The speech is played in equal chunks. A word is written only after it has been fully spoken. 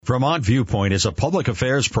Vermont Viewpoint is a public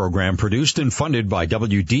affairs program produced and funded by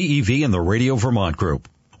WDEV and the Radio Vermont Group.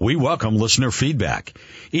 We welcome listener feedback.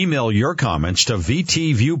 Email your comments to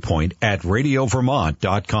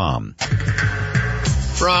vtviewpoint@radiovermont.com.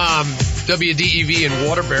 From WDEV in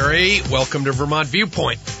Waterbury, welcome to Vermont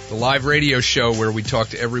Viewpoint, the live radio show where we talk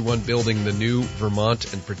to everyone building the new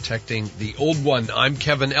Vermont and protecting the old one. I'm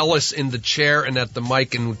Kevin Ellis in the chair and at the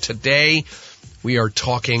mic, and today we are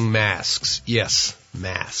talking masks. Yes,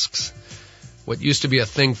 masks. What used to be a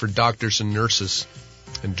thing for doctors and nurses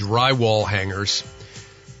and drywall hangers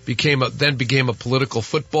became a political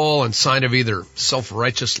football and sign of either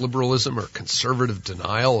self-righteous liberalism or conservative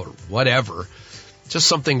denial or whatever. Just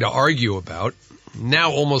something to argue about.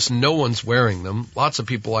 Now almost no one's wearing them. Lots of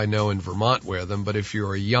people I know in Vermont wear them, but if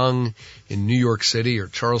you're young in New York City or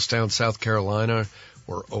Charlestown, South Carolina,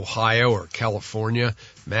 or Ohio or California,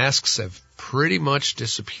 masks have pretty much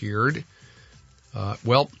disappeared.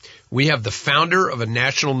 We have the founder of a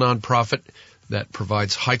national nonprofit that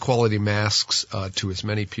provides high-quality masks to as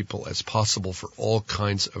many people as possible for all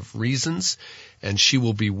kinds of reasons, and she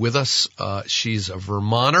will be with us. She's a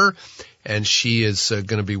Vermonter, and she is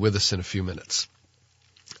going to be with us in a few minutes.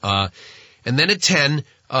 And then at 10,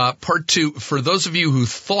 part 2, for those of you who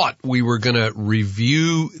thought we were going to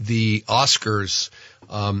review the Oscars,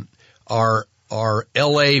 our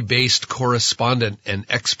LA-based correspondent and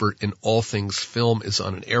expert in all things film is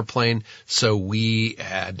on an airplane, so we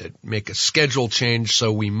had to make a schedule change.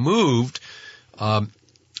 So we moved.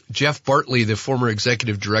 Jeff Bartley, the former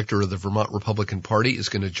executive director of the Vermont Republican Party, is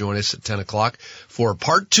going to join us at 10 o'clock for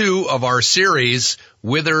part 2 of our series,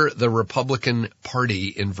 Whither the Republican Party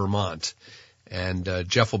in Vermont. And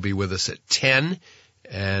Jeff will be with us at 10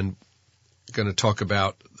 and going to talk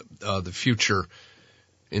about the future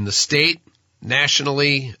in the state.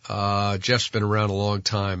 Nationally, Jeff's been around a long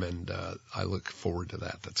time, and I look forward to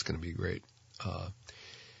that. That's going to be great.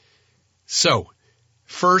 So,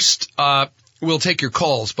 first, we'll take your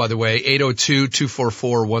calls, by the way,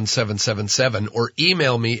 802-244-1777, or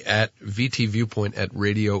email me at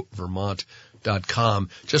vtviewpoint@radiovermont.com.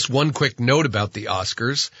 Just one quick note about the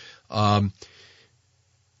Oscars. All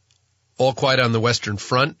Quiet on the Western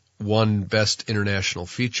Front won Best International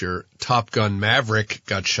Feature. Top Gun Maverick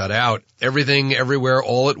got shut out. Everything, Everywhere,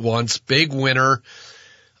 All at Once, big winner.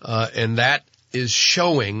 And that is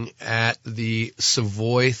showing at the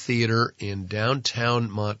Savoy Theater in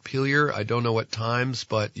downtown Montpelier. I don't know what times,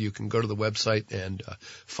 but you can go to the website and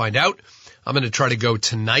find out. I'm going to try to go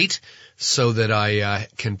tonight so that I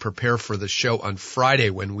can prepare for the show on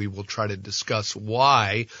Friday when we will try to discuss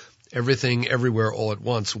why Everything, Everywhere, All at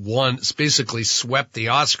Once basically swept the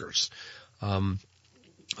Oscars.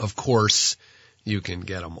 Of course, you can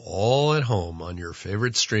get them all at home on your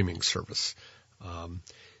favorite streaming service.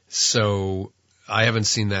 So I haven't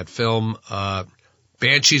seen that film.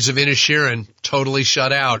 Banshees of Inisherin, totally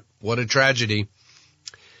shut out. What a tragedy.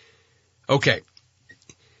 Okay.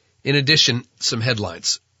 In addition, some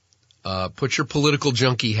headlines. Put your political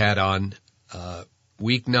junkie hat on.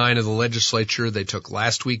 Week 9 of the legislature, they took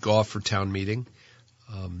last week off for town meeting.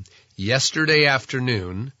 Yesterday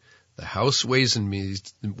afternoon, the House Ways and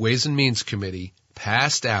Means Committee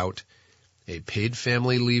passed out a paid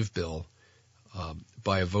family leave bill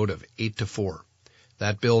by a vote of 8-4.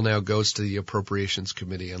 That bill now goes to the Appropriations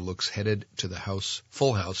Committee and looks headed to the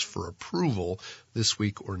full House for approval this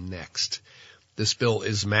week or next. This bill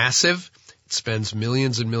is massive. Spends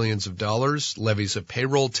millions and millions of dollars, levies a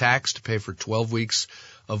payroll tax to pay for 12 weeks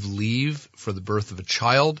of leave for the birth of a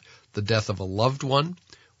child, the death of a loved one,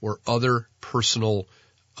 or other personal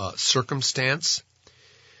circumstance.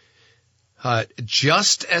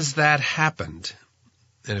 Just as that happened,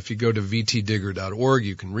 and if you go to vtdigger.org,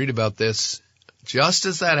 you can read about this. Just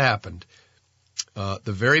as that happened,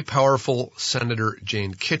 the very powerful Senator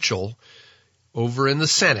Jane Kitchell over in the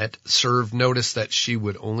Senate served notice that she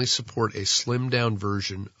would only support a slimmed-down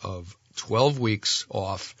version of 12 weeks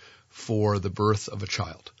off for the birth of a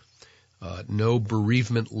child. No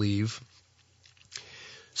bereavement leave.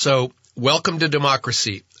 So, welcome to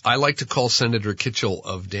democracy. I like to call Senator Kitchell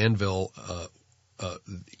of Danville,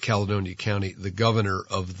 Caledonia County, the governor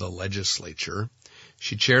of the legislature.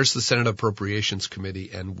 She chairs the Senate Appropriations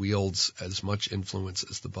Committee and wields as much influence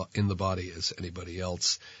in the body as anybody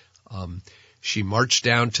else. She marched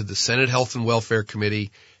down to the Senate Health and Welfare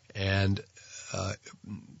Committee and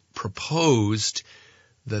proposed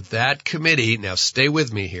that committee, now stay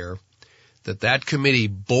with me here, that committee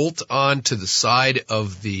bolt on to the side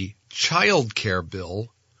of the child care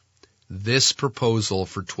bill this proposal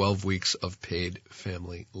for 12 weeks of paid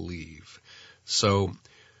family leave. So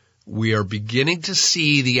we are beginning to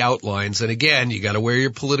see the outlines. And again, you got to wear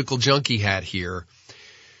your political junkie hat here.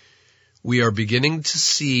 We are beginning to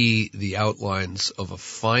see the outlines of a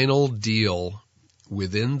final deal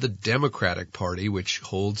within the Democratic Party, which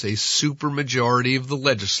holds a supermajority of the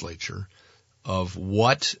legislature, of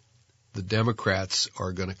what the Democrats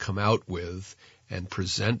are going to come out with and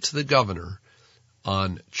present to the governor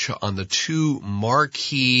on the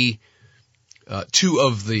two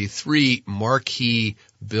of the three marquee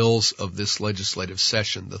bills of this legislative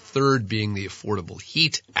session. The third being the Affordable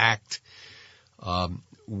Heat Act,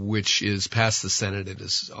 which is past the Senate. It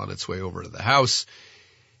is on its way over to the House.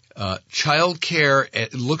 Childcare,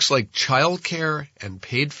 it looks like childcare and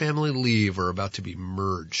paid family leave are about to be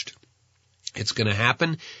merged. It's going to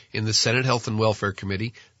happen in the Senate Health and Welfare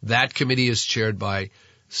Committee. That committee is chaired by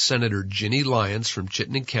Senator Ginny Lyons from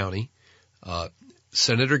Chittenden County.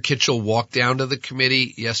 Senator Kitchell walked down to the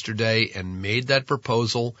committee yesterday and made that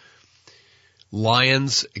proposal.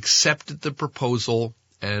 Lyons accepted the proposal,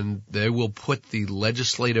 and they will put the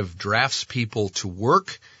legislative drafts people to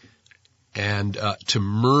work and to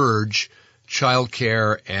merge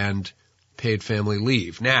childcare and paid family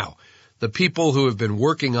leave. Now, the people who have been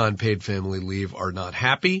working on paid family leave are not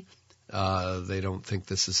happy. They don't think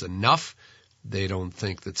this is enough. They don't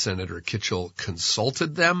think that Senator Kitchell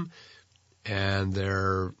consulted them, and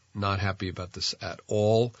they're not happy about this at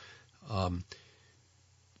all.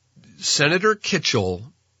 Senator Kitchell,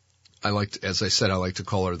 as I said, I like to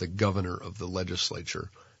call her the governor of the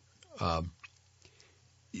legislature.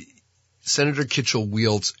 Senator Kitchell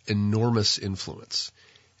wields enormous influence,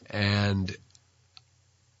 and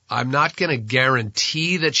I'm not going to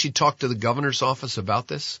guarantee that she talked to the governor's office about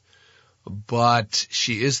this, but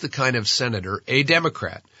she is the kind of senator, a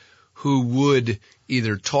Democrat, who would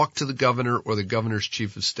either talk to the governor or the governor's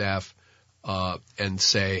chief of staff and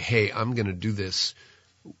say, hey, I'm going to do this.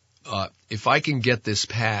 If I can get this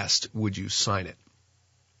passed, would you sign it?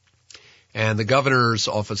 And the governor's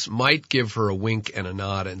office might give her a wink and a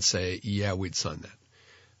nod and say, yeah, we'd sign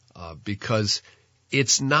that. Because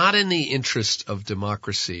it's not in the interest of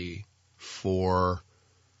democracy for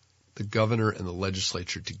the governor and the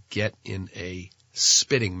legislature to get in a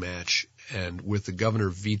spitting match, and with the governor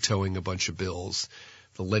vetoing a bunch of bills,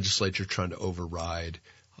 the legislature trying to override,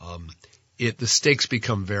 the stakes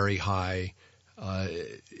become very high.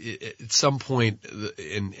 At some point,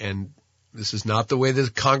 and this is not the way the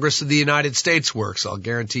Congress of the United States works, I'll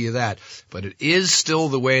guarantee you that, but it is still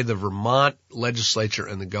the way the Vermont legislature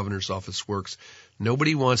and the governor's office works.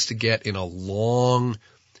 Nobody wants to get in a long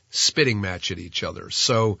spitting match at each other.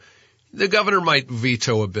 So the governor might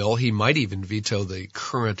veto a bill. He might even veto the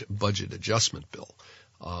current budget adjustment bill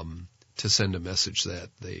to send a message that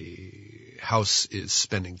the House is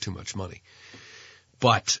spending too much money.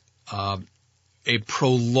 But a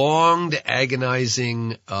prolonged,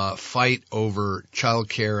 agonizing fight over child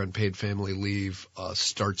care and paid family leave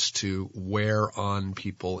starts to wear on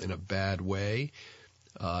people in a bad way.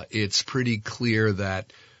 It's pretty clear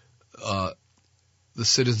that the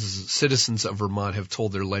citizens of Vermont have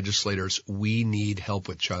told their legislators, we need help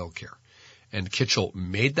with child care. And Kitchell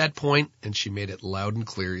made that point, and she made it loud and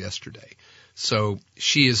clear yesterday. So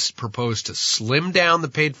she has proposed to slim down the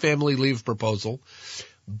paid family leave proposal,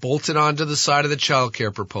 bolt it onto the side of the child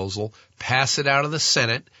care proposal, pass it out of the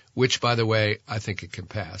Senate, which, by the way, I think it can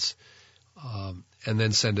pass, and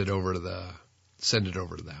then send it over to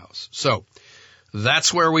the House. So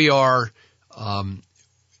that's where we are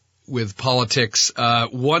with politics.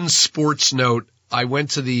 One sports note: I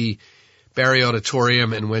went to the Barry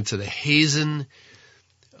Auditorium and went to the Hazen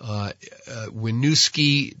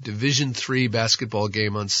Winooski Division III basketball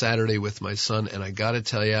game on Saturday with my son, and I got to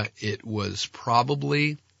tell you, it was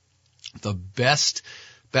probably the best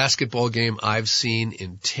basketball game I've seen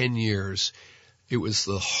in 10 years. It was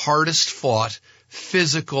the hardest fought,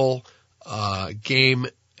 physical game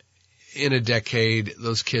in a decade.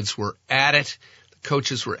 Those kids were at it. The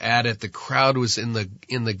coaches were at it. The crowd was in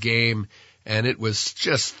the game, and it was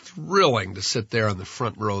just thrilling to sit there on the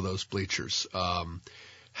front row of those bleachers.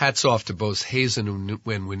 Hats off to both Hazen and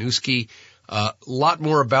Winooski. A lot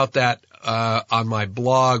more about that on my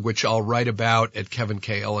blog, which I'll write about at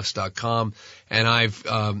kevinkellis.com. And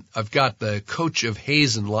I've got the coach of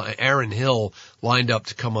Hazen, Aaron Hill, lined up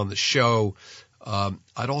to come on the show.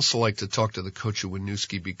 I'd also like to talk to the coach of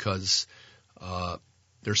Winooski because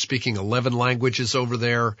they're speaking 11 languages over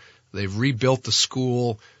there. They've rebuilt the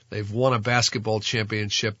school. They've won a basketball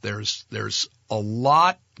championship. There's a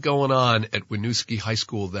lot going on at Winooski High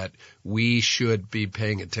School that we should be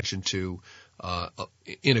paying attention to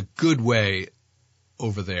in a good way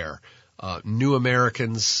over there. New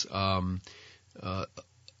Americans,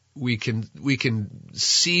 we can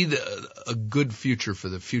see a good future for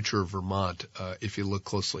the future of Vermont if you look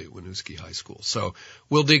closely at Winooski High School. So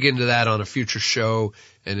we'll dig into that on a future show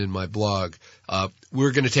and in my blog.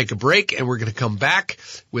 We're going to take a break, and we're going to come back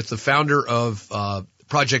with the founder of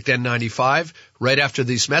Project N95 right after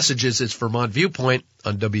these messages. It's Vermont Viewpoint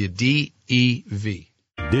on WDEV.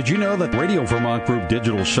 Did you know that Radio Vermont Group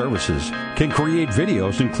Digital Services can create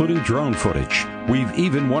videos including drone footage? We've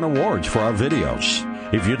even won awards for our videos.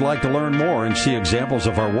 If you'd like to learn more and see examples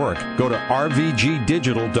of our work, go to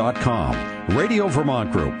rvgdigital.com. Radio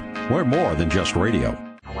Vermont Group. We're more than just radio.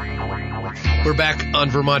 We're back on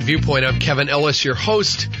Vermont Viewpoint. I'm Kevin Ellis, your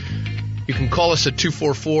host. You can call us at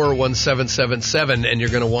 244-1777, and you're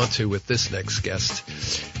going to want to with this next guest.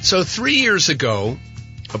 So 3 years ago,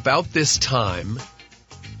 about this time,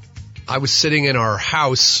 I was sitting in our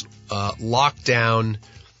house, locked down.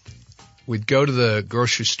 We'd go to the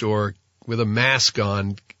grocery store with a mask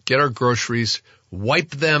on, get our groceries,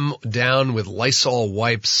 wipe them down with Lysol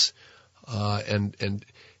wipes, and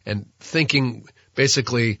thinking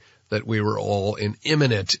basically that we were all in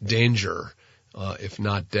imminent danger, if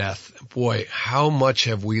not death. Boy, how much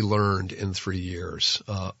have we learned in 3 years?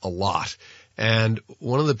 A lot. And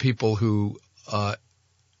one of the people who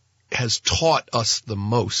has taught us the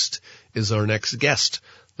most is our next guest,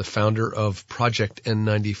 the founder of Project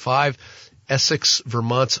N95, Essex,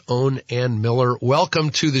 Vermont's own Ann Miller.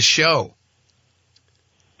 Welcome to the show.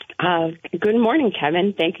 Good morning,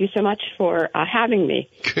 Kevin. Thank you so much for having me.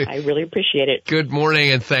 I really appreciate it. Good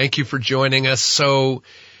morning, and thank you for joining us. So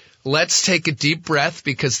let's take a deep breath,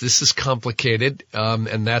 because this is complicated,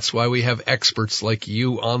 and that's why we have experts like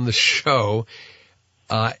you on the show.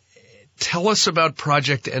 Tell us about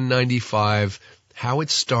Project N95, how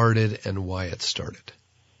it started, and why it started.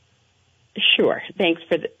 Sure. Thanks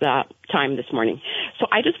for the time this morning. So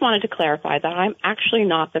I just wanted to clarify that I'm actually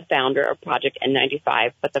not the founder of Project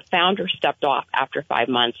N95, but the founder stepped off after 5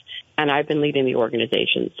 months, and I've been leading the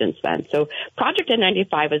organization since then. So Project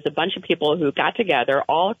N95 is a bunch of people who got together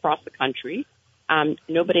all across the country,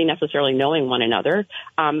 nobody necessarily knowing one another,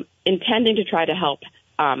 intending to try to help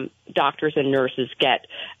doctors and nurses get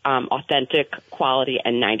authentic, quality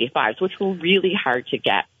N95s, which were really hard to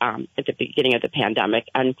get at the beginning of the pandemic.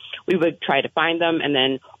 And we would try to find them, and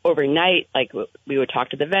then overnight, like, we would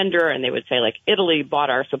talk to the vendor, and they would say, like, Italy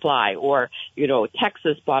bought our supply, or,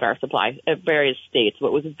 Texas bought our supply at various states. So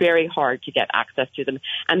it was very hard to get access to them.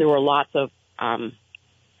 And there were lots of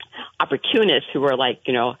opportunists who were like,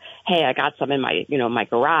 hey, I got some in my, my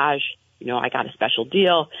garage. I got a special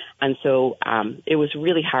deal. And so it was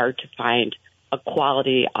really hard to find a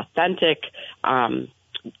quality, authentic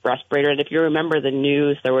respirator. And if you remember the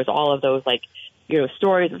news, there was all of those,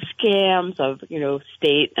 stories of scams of,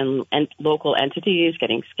 state and local entities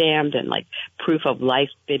getting scammed, and proof of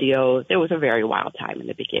life videos. It was a very wild time in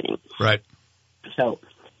the beginning. Right. So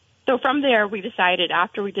from there, we decided,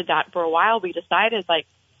 after we did that for a while, we decided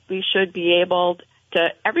we should be able to,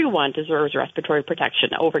 everyone deserves respiratory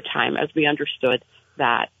protection over time, as we understood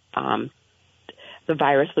that the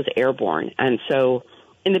virus was airborne. And so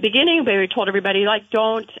in the beginning, we told everybody,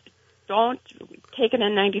 don't take an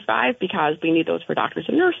N95 because we need those for doctors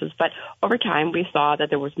and nurses. But over time, we saw that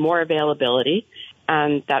there was more availability,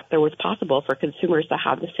 and that there was possible for consumers to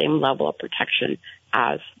have the same level of protection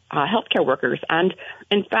as healthcare workers. And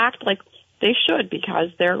in fact, they should,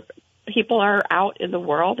 because people are out in the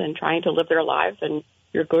world and trying to live their lives, and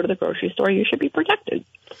you go to the grocery store, you should be protected.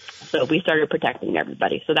 So we started protecting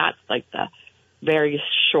everybody. So that's the very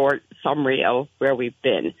short summary of where we've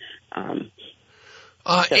been.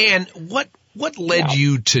 And what led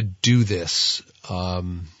you to do this?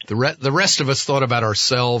 The rest of us thought about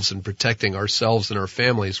ourselves and protecting ourselves and our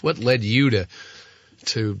families. What led you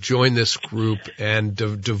to join this group and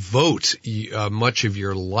devote much of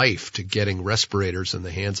your life to getting respirators in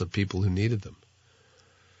the hands of people who needed them?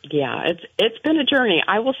 Yeah, it's been a journey.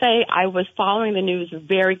 I will say I was following the news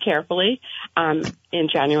very carefully in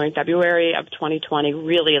January and February of 2020,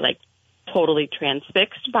 really totally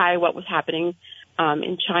transfixed by what was happening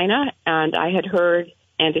in China. And I had heard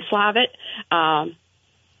Andy Slavitt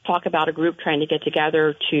talk about a group trying to get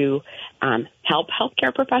together to help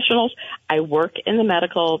healthcare professionals. I work in the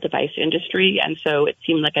medical device industry, and so it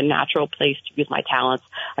seemed like a natural place to use my talents.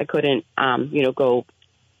 I couldn't, go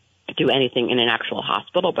do anything in an actual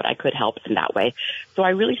hospital, but I could help in that way. So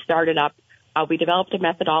I really started up. We developed a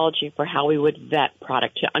methodology for how we would vet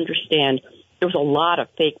product to understand. There was a lot of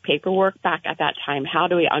fake paperwork back at that time. How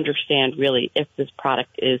do we understand really if this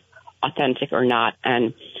product is authentic or not?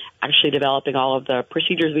 And actually developing all of the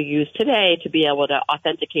procedures we use today to be able to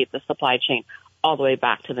authenticate the supply chain all the way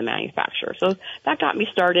back to the manufacturer. So that got me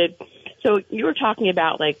started. So you were talking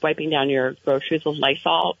about like wiping down your groceries with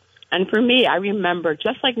Lysol. And for me, I remember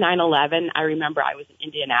just like 9/11, I remember I was in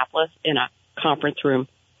Indianapolis in a conference room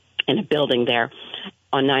in a building there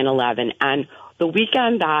on 9/11. And the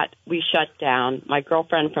weekend that we shut down, my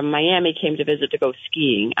girlfriend from Miami came to visit to go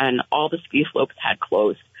skiing, and all the ski slopes had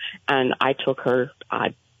closed. And I took her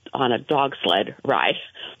on a dog sled ride.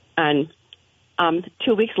 And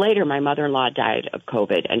 2 weeks later, my mother-in-law died of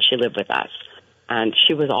COVID, and she lived with us. And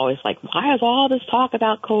she was always like, why is all this talk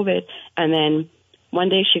about COVID? And then one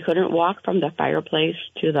day she couldn't walk from the fireplace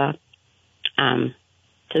to the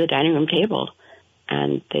dining room table.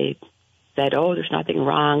 And they said, oh, there's nothing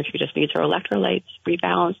wrong. She just needs her electrolytes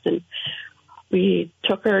rebalanced. And we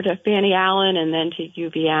took her to Fanny Allen and then to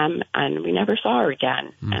UVM, and we never saw her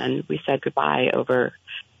again. And we said goodbye over,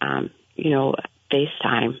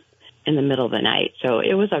 FaceTime in the middle of the night. So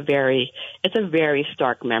it's a very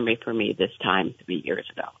stark memory for me this time 3 years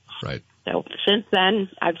ago. Right. So since then,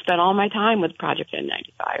 I've spent all my time with Project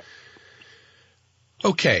N95.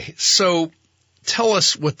 Okay, so tell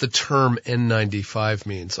us what the term N95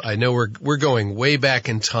 means. I know we're going way back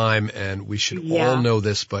in time, and we should all know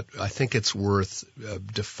this, but I think it's worth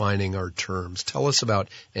defining our terms. Tell us about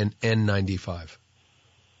an N95.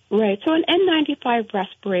 Right. So an N95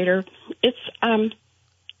 respirator, it's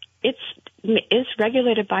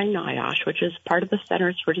regulated by NIOSH, which is part of the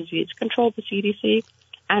Centers for Disease Control, the CDC,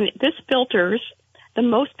 and this filters the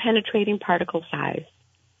most penetrating particle size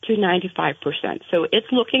to 95%. So it's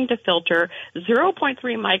looking to filter 0.3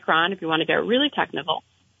 micron, if you want to get really technical,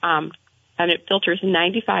 and it filters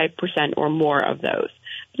 95% or more of those.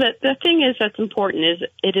 The thing is that's important is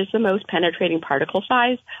it is the most penetrating particle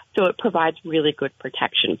size, so it provides really good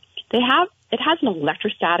protection. It has an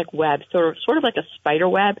electrostatic web, sort of like a spider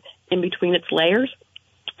web in between its layers.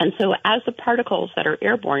 And so as the particles that are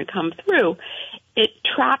airborne come through, it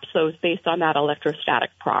traps those based on that electrostatic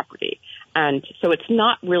property. And so it's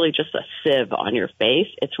not really just a sieve on your face.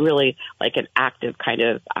 It's really like an active kind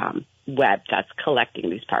of web that's collecting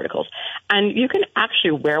these particles. And you can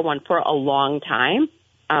actually wear one for a long time.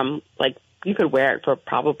 Like you could wear it for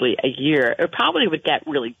probably a year. It probably would get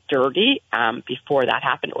really dirty before that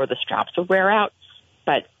happened, or the straps would wear out.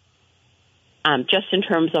 But just in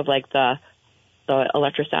terms of like the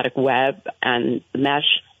electrostatic web and the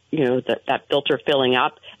mesh, that filter filling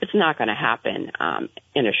up, it's not going to happen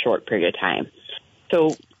in a short period of time. So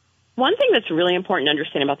one thing that's really important to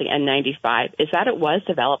understand about the N95 is that it was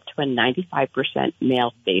developed to a 95%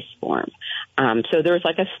 male face form. So there's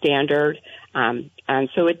like a standard, and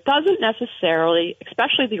so it doesn't necessarily,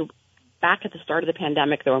 especially back at the start of the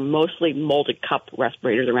pandemic, there were mostly molded cup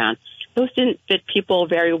respirators around. Those didn't fit people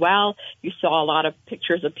very well. You saw a lot of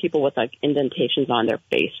pictures of people with like indentations on their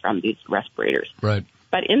face from these respirators. Right.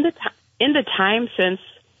 But in the time since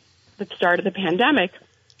the start of the pandemic,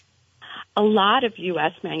 a lot of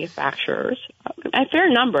U.S. manufacturers, a fair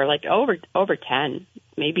number, like over 10,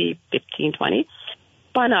 maybe 15, 20,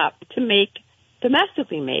 spun up to make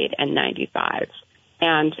domestically made N95s.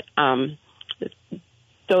 And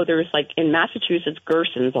so there's like in Massachusetts,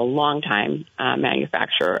 Gerson's a longtime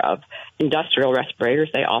manufacturer of industrial respirators.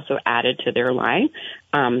 They also added to their line.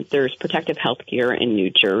 There's Protective Healthcare in New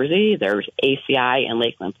Jersey. There's ACI in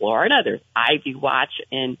Lakeland, Florida. There's Ivy Watch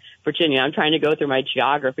in Virginia. I'm trying to go through my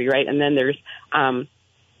geography, right? And then there's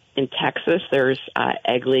in Texas, there's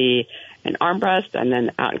Egley and Armbrust, and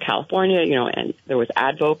then out in California, and there was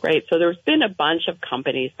Advoc, right? So there's been a bunch of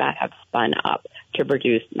companies that have spun up to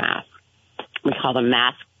produce masks. We call them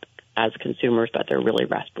masks as consumers, but they're really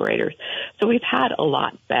respirators. So we've had a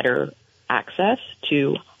lot better access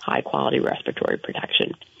to high-quality respiratory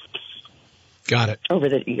protection. Got it. Over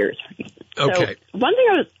the years. Okay. So one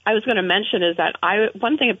thing I was going to mention is that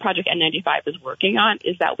one thing that Project N95 is working on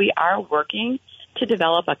is that we are working to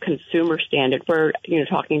develop a consumer standard. We're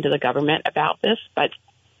talking to the government about this, but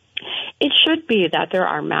it should be that there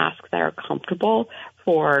are masks that are comfortable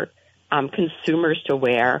for consumers to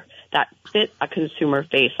wear that fit a consumer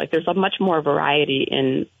face. Like there's a much more variety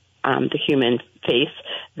in the human face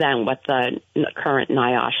than what the current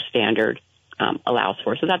NIOSH standard allows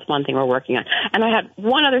for. So that's one thing we're working on. And I had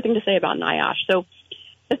one other thing to say about NIOSH. So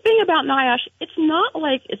the thing about NIOSH, it's not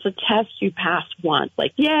like it's a test you passed once.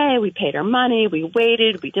 Like, yay, we paid our money, we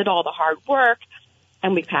waited, we did all the hard work,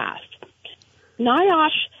 and we passed.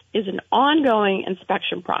 NIOSH is an ongoing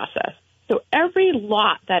inspection process. So every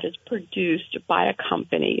lot that is produced by a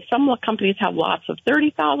company, some companies have lots of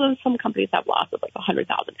 30,000, some companies have lots of like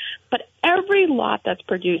 100,000. But every lot that's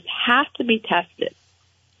produced has to be tested.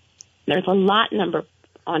 There's a lot number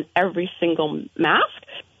on every single mask,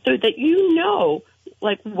 so that you know,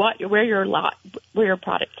 like where your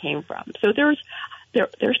product came from. So they're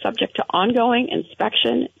subject to ongoing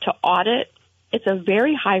inspection, to audit. It's a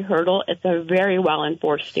very high hurdle. It's a very well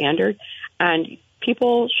enforced standard, and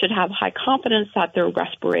people should have high confidence that their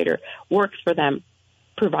respirator works for them,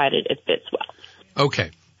 provided it fits well.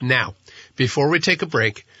 Okay. Now, before we take a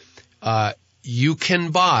break, you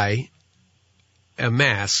can buy a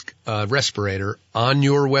mask, respirator, on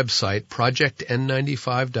your website,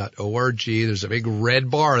 projectn95.org. There's a big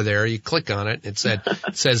red bar there. You click on it. It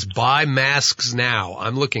says buy masks now.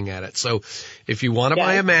 I'm looking at it. So if you want to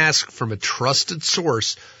buy a mask from a trusted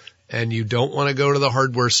source and you don't want to go to the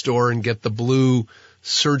hardware store and get the blue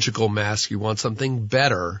surgical mask, you want something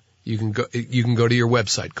better, you can go to your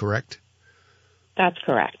website, correct? That's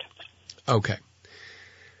correct. Okay.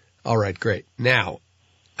 All right, great. Now,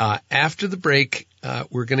 after the break,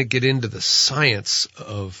 we're going to get into the science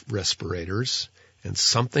of respirators and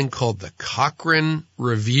something called the Cochrane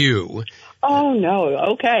Review. Oh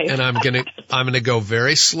no! Okay. And I'm gonna go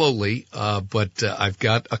very slowly, but I've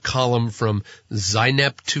got a column from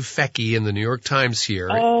Zeynep Tufekci in the New York Times here.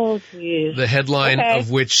 Oh, geez. The headline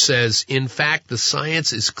of which says, "In fact, the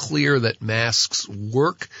science is clear that masks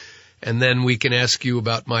work." And then we can ask you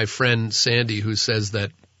about my friend Sandy, who says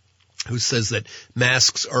that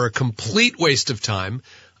masks are a complete waste of time,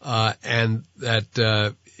 and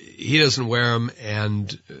that he doesn't wear them,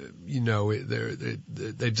 and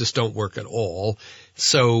they just don't work at all.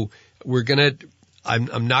 So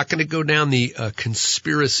I'm not gonna go down the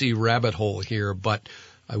conspiracy rabbit hole here, but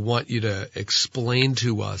I want you to explain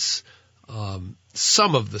to us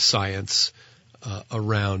some of the science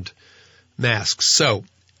around masks. So.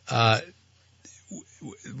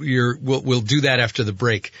 We'll do that after the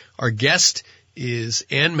break. Our guest is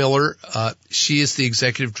Ann Miller. She is the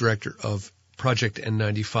executive director of Project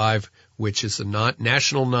N95, which is a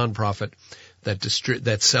national nonprofit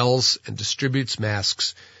that sells and distributes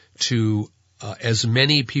masks to as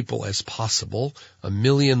many people as possible, 1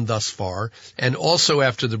 million thus far. And also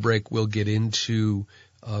after the break, we'll get into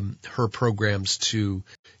her programs to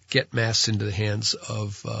get masks into the hands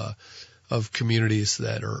of communities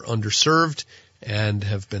that are underserved and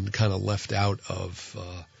have been kind of left out of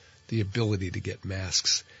the ability to get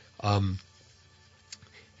masks.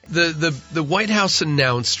 The White House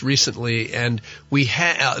announced recently, and we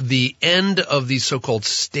had the end of the so-called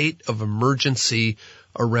state of emergency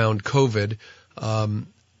around COVID.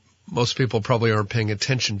 Most people probably aren't paying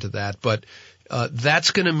attention to that, but that's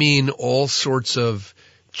going to mean all sorts of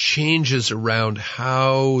changes around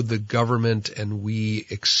how the government and we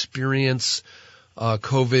experience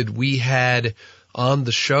COVID. We had on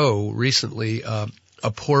the show recently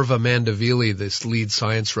Apoorva Mandavili, this lead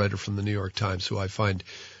science writer from the New York Times, who I find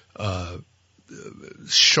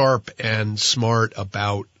sharp and smart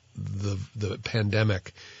about the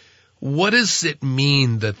pandemic. What does it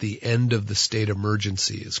mean that the end of the state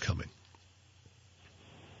emergency is coming?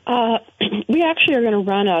 We actually are going to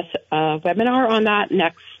run a webinar on that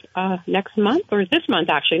next month, or this month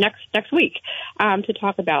actually, next week, to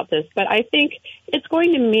talk about this. But I think it's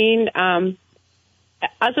going to mean,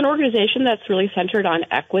 as an organization that's really centered on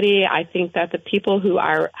equity, I think that the people who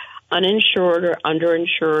are uninsured or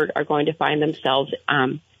underinsured are going to find themselves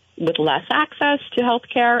with less access to health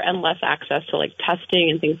care and less access to like testing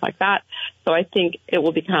and things like that. So I think it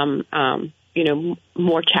will become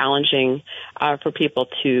more challenging for people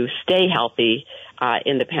to stay healthy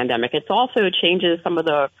in the pandemic. It also changes some of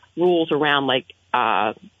the rules around like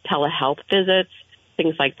telehealth visits,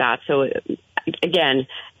 things like that. So again,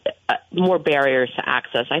 more barriers to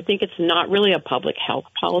access. I think it's not really a public health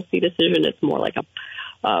policy decision. It's more like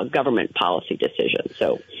a government policy decision.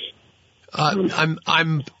 So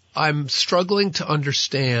I'm struggling to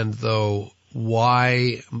understand though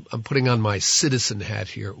why. I'm putting on my citizen hat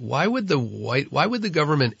here. Why would the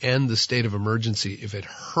government end the state of emergency if it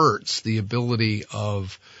hurts the ability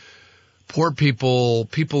of poor people,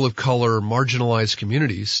 people of color, marginalized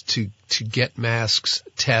communities to get masks,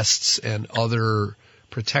 tests, and other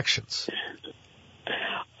protections?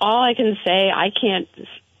 All I can say, I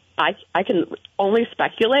can only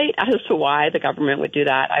speculate as to why the government would do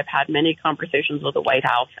that. I've had many conversations with the White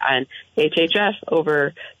House and HHS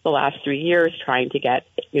over the last 3 years trying to get,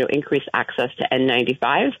 increased access to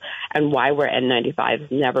N95, and why were N95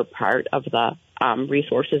 never part of the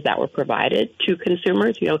resources that were provided to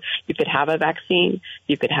consumers. You could have a vaccine,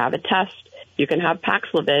 you could have a test, you can have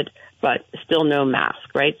Paxlovid, but still no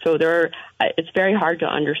mask, right? So it's very hard to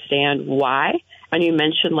understand why. And you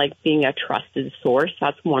mentioned like being a trusted source.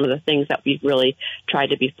 That's one of the things that we've really tried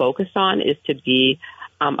to be focused on, is to be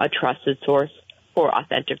a trusted source for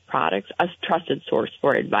authentic products, a trusted source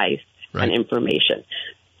for advice right. and information.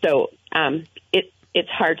 So it's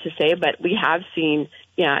hard to say, but we have seen,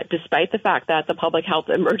 despite the fact that the public health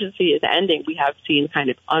emergency is ending, we have seen kind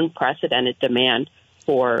of unprecedented demand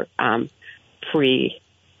for free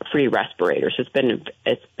respirators. It's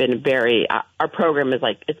been very, our program is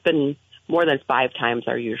it's been more than 5 times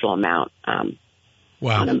our usual amount.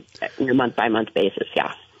 Wow. On a month-by-month basis,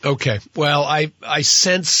 yeah. Okay. Well, I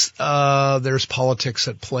sense there's politics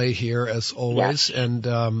at play here, as always, yes. and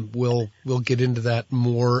we'll get into that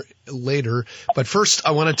more later. But first,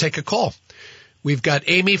 I want to take a call. We've got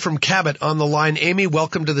Amy from Cabot on the line. Amy,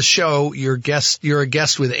 welcome to the show. You're a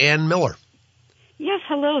guest with Ann Miller. Yes,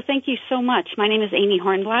 hello. Thank you so much. My name is Amy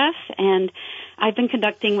Hornglass, and I've been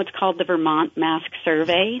conducting what's called the Vermont Mask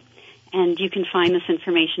Survey, and you can find this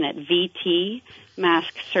information at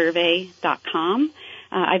vtmasksurvey.com.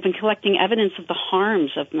 I've been collecting evidence of the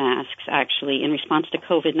harms of masks, actually, in response to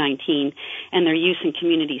COVID-19 and their use in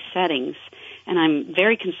community settings. And I'm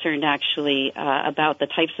very concerned, actually, about the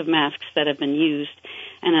types of masks that have been used,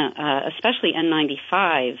 and especially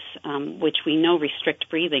N95s, which we know restrict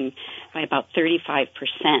breathing by about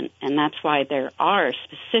 35%. And that's why there are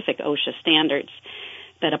specific OSHA standards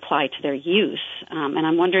that apply to their use. And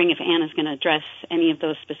I'm wondering if Ann is going to address any of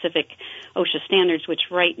those specific OSHA standards,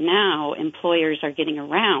 which right now employers are getting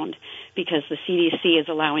around because the CDC is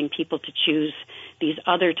allowing people to choose these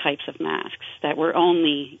other types of masks that were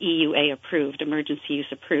only EUA approved, emergency use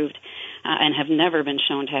approved, and have never been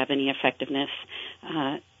shown to have any effectiveness.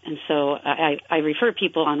 And so I refer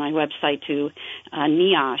people on my website to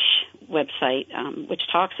NIOSH website, which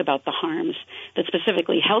talks about the harms that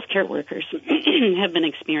specifically healthcare workers have been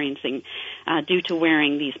experiencing due to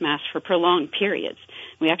wearing these masks for prolonged periods.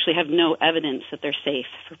 We actually have no evidence that they're safe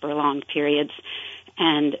for prolonged periods,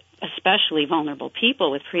 and especially vulnerable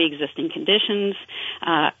people with pre-existing conditions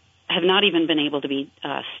have not even been able to be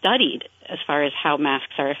studied as far as how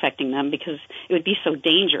masks are affecting them, because it would be so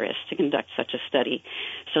dangerous to conduct such a study.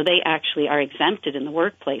 So they actually are exempted in the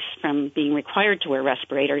workplace from being required to wear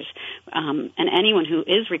respirators, and anyone who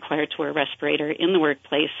is required to wear a respirator in the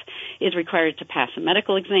workplace is required to pass a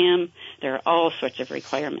medical exam. There are all sorts of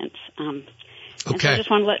requirements. And so I just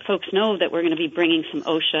want to let folks know that we're going to be bringing some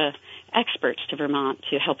OSHA experts to Vermont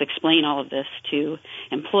to help explain all of this to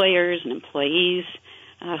employers and employees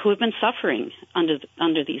who have been suffering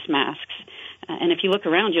under these masks. And if you look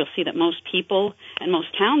around, you'll see that most people and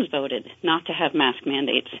most towns voted not to have mask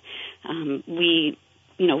mandates. We,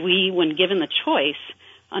 when given the choice,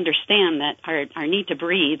 understand that our need to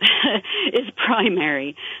breathe is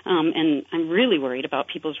primary, and I'm really worried about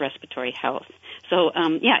people's respiratory health. So,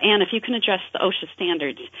 Ann, if you can address the OSHA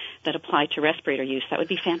standards that apply to respirator use, that would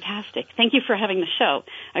be fantastic. Thank you for having the show.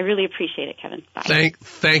 I really appreciate it, Kevin. Bye.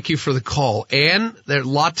 Thank you for the call. Ann, there's a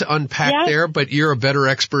lot to unpack there, but you're a better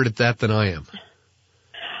expert at that than I am.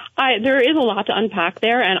 There is a lot to unpack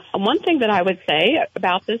there, and one thing that I would say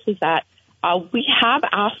about this is that we have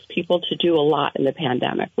asked people to do a lot in the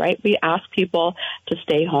pandemic, right? We ask people to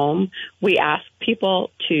stay home. We ask people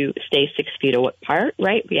to stay 6 feet apart,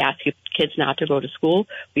 right? We ask kids not to go to school.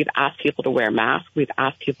 We've asked people to wear masks. We've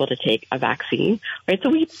asked people to take a vaccine, right? So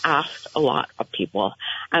we've asked a lot of people.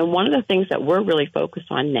 And one of the things that we're really focused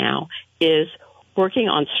on now is working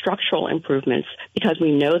on structural improvements, because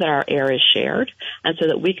we know that our air is shared, and so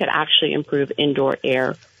that we could actually improve indoor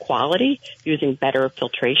air quality using better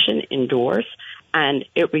filtration indoors, and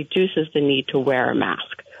it reduces the need to wear a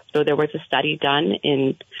mask. So there was a study done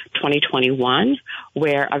in 2021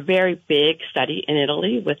 where a very big study in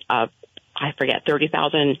Italy with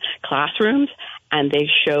 30,000 classrooms, and they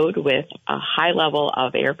showed with a high level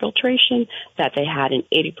of air filtration that they had an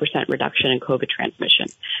 80% reduction in COVID transmission.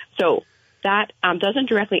 So that doesn't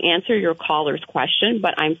directly answer your caller's question,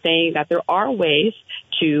 but I'm saying that there are ways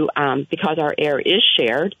to, because our air is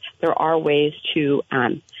shared, there are ways to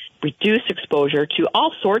reduce exposure to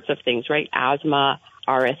all sorts of things, right? Asthma,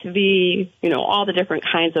 RSV, all the different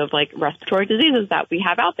kinds of respiratory diseases that we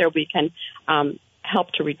have out there. We can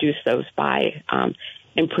help to reduce those by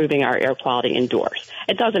improving our air quality indoors.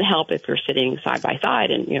 It doesn't help if you're sitting side by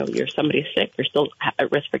side and, you're somebody sick, you're still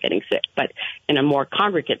at risk for getting sick. But in a more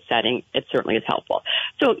congregate setting, it certainly is helpful.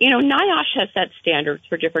 So, NIOSH has set standards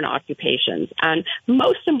for different occupations, and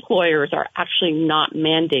most employers are actually not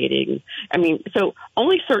mandating. So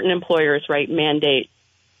only certain employers, right, mandate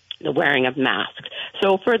the wearing of masks.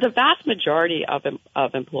 So for the vast majority of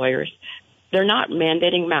employers, they're not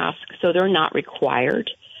mandating masks, so they're not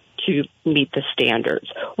required to meet the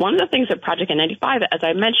standards. One of the things that Project N95, as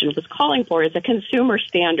I mentioned, was calling for is a consumer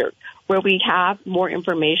standard where we have more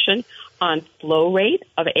information on flow rate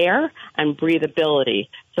of air and breathability.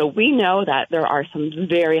 So we know that there are some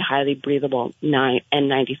very highly breathable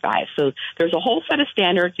N95. So there's a whole set of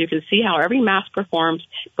standards. You can see how every mask performs,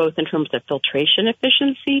 both in terms of filtration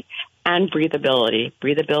efficiency and breathability.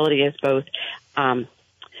 Breathability is both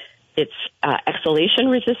it's exhalation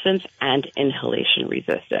resistance and inhalation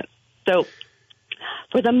resistance. So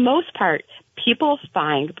for the most part, people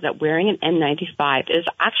find that wearing an N95 is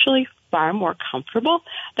actually far more comfortable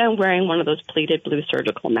than wearing one of those pleated blue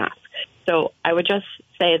surgical masks. So I would just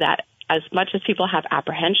say that as much as people have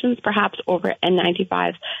apprehensions perhaps over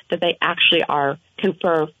N95s, that they actually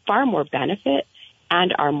confer far more benefit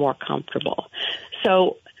and are more comfortable.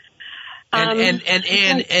 So and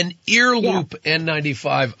ear loop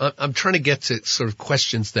N95. I'm trying to get to sort of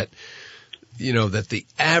questions that that the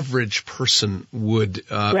average person would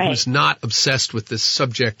who's not obsessed with this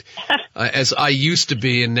subject as I used to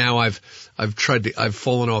be, and now I've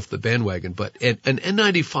fallen off the bandwagon. But an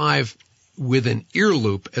N95 with an ear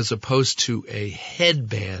loop as opposed to a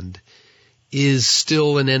headband is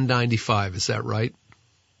still an N95. Is that right?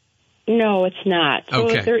 No, it's not. So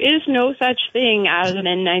there is no such thing as an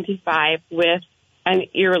N95 with an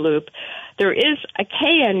ear loop. There is a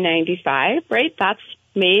KN95, right? That's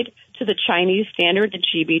made to the Chinese standard, the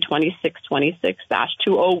GB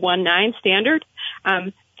 2626-2019 standard.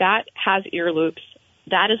 That has ear loops.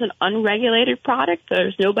 That is an unregulated product.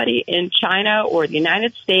 There's nobody in China or the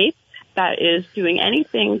United States that is doing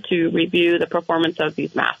anything to review the performance of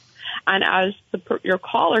these masks. And as your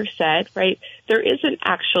caller said, right, there isn't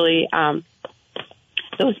actually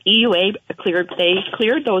those EUA cleared. They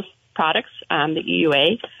cleared those products. The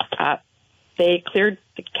EUA they cleared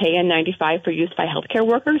the KN95 for use by healthcare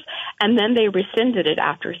workers, and then they rescinded it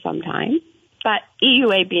after some time. But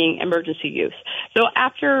EUA being emergency use. So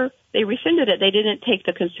after they rescinded it, they didn't take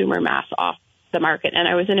the consumer mask off the market. And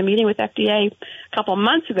I was in a meeting with FDA a couple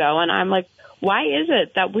months ago, and I'm like, why is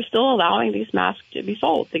it that we're still allowing these masks to be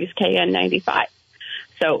sold, these KN95?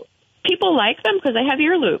 So people like them because they have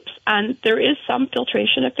ear loops, and there is some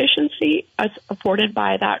filtration efficiency as afforded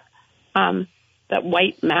by that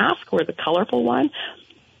white mask or the colorful one.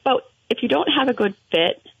 But if you don't have a good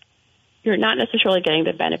fit, you're not necessarily getting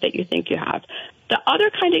the benefit you think you have. The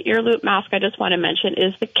other kind of ear loop mask I just want to mention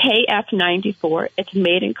is the KF94. It's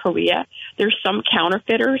made in Korea. There's some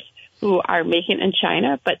counterfeiters who are making it in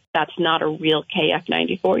China, but that's not a real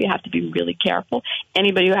KF94. You have to be really careful.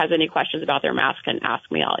 Anybody who has any questions about their mask can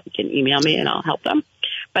ask me. You can email me and I'll help them.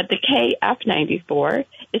 But the KF94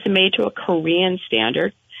 is made to a Korean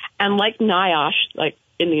standard. And like NIOSH, like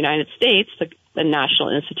in the United States, the National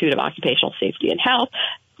Institute of Occupational Safety and Health,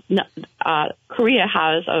 Korea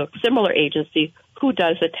has a similar agency who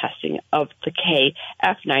does the testing of the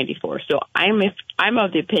KF94. So I'm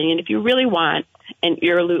of the opinion if you really want an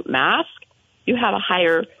ear loop mask, you have a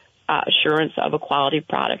higher assurance of a quality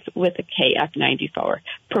product with a KF94,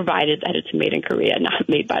 provided that it's made in Korea, not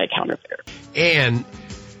made by a counterfeiter. And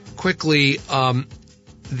quickly,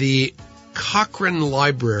 the Cochrane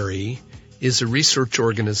Library is a research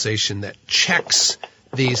organization that checks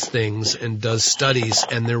these things and does studies,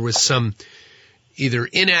 and there was some either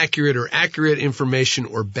inaccurate or accurate information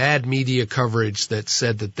or bad media coverage that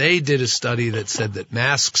said that they did a study that said that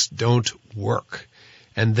masks don't work.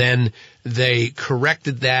 And then they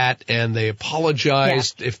corrected that and they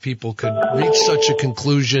apologized if people could reach such a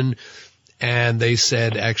conclusion. And they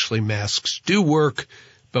said, actually, masks do work,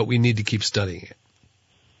 but we need to keep studying it.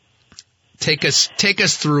 Take us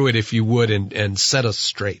through it, if you would, and set us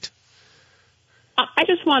straight. I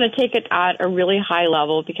just want to take it at a really high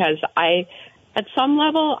level because at some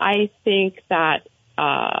level, I think that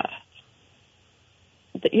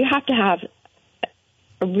you have to have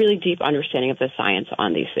a really deep understanding of the science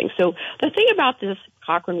on these things. So the thing about this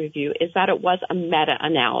Cochrane review is that it was a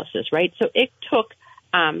meta-analysis, right? So it took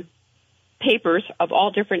papers of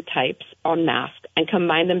all different types on masks and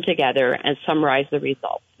combined them together and summarized the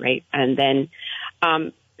results, right? And then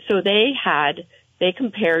so they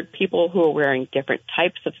compared people who are wearing different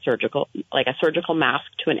types of like a surgical mask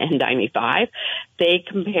to an N95. They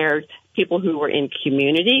compared people who were in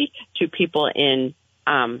community to people in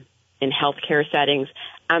healthcare settings,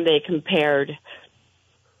 and they compared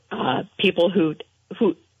people who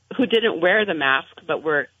didn't wear the mask but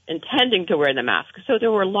were intending to wear the mask. So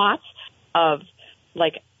there were lots of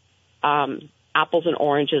apples and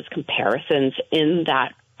oranges comparisons in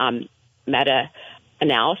that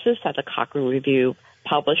meta-analysis that the Cochrane Review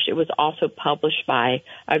published. It was also published by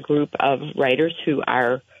a group of writers who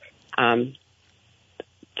are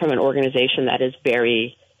from an organization that is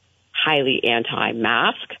very highly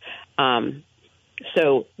anti-mask.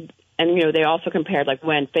 They also compared like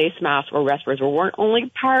when face masks or respirators weren't only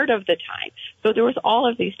part of the time. So there was all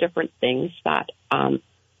of these different things that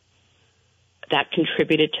that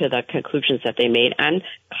contributed to the conclusions that they made. And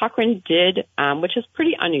Cochrane did, which is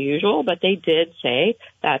pretty unusual, but they did say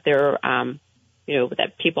that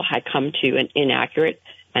that people had come to an inaccurate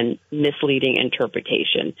and misleading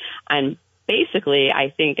interpretation. And basically,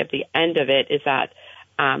 I think at the end of it is that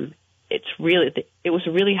it was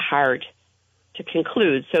really hard to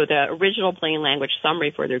conclude. So the original plain language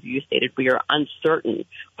summary for their view stated, "We are uncertain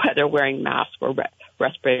whether wearing masks or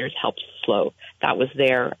respirators helps slow." That was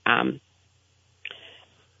their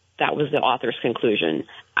that was the author's conclusion.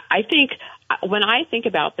 I think when I think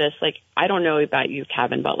about this, like, I don't know about you,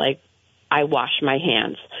 Kevin, but like, I wash my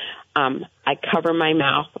hands. I cover my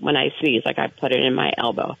mouth when I sneeze, like I put it in my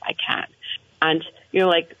elbow if I can. And,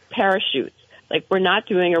 like parachutes, like we're not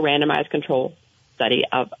doing a randomized control study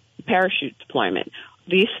of parachute deployment.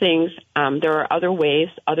 These things, there are other ways,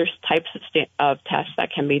 other types of tests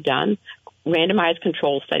that can be done. Randomized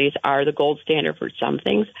control studies are the gold standard for some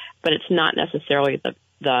things, but it's not necessarily the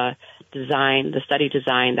study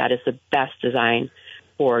design that is the best design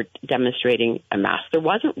for demonstrating a mask. There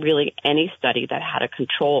wasn't really any study that had a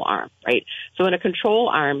control arm, right? So in a control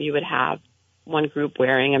arm, you would have one group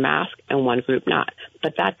wearing a mask and one group not.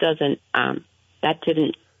 But that didn't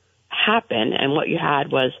happen. And what you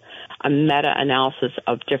had was a meta-analysis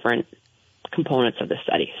of different components of the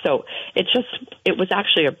study. So it was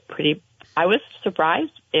actually I was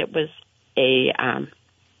surprised. It was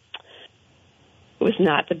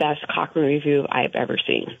not the best Cochrane review I've ever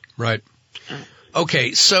seen. Right.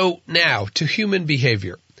 Okay, so now to human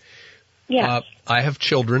behavior. Yeah. I have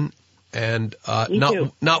children, and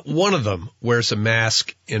not one of them wears a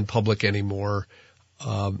mask in public anymore.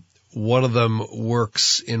 One of them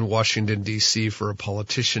works in Washington, D.C. for a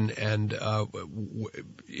politician and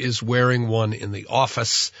is wearing one in the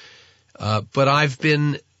office. But I've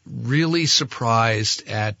been really surprised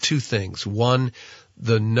at two things. One,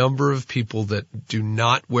 the number of people that do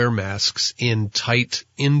not wear masks in tight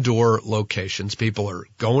indoor locations. People are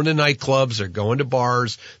going to nightclubs, they're going to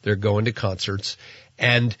bars, they're going to concerts.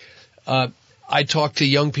 And I talk to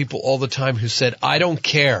young people all the time who said, I don't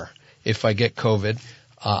care if I get COVID.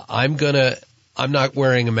 I'm not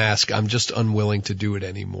wearing a mask. I'm just unwilling to do it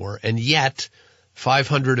anymore. And yet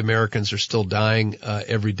 500 Americans are still dying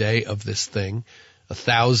every day of this thing,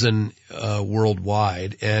 1,000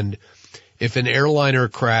 worldwide. And if an airliner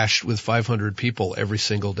crashed with 500 people every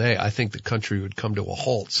single day, I think the country would come to a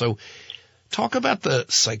halt. So talk about the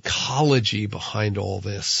psychology behind all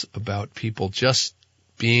this, about people just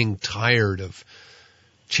being tired of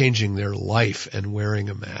changing their life and wearing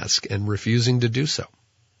a mask and refusing to do so.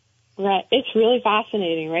 Right. It's really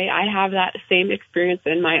fascinating, right? I have that same experience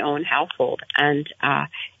in my own household, and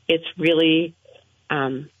it's really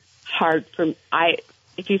hard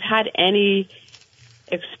if you've had any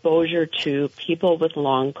exposure to people with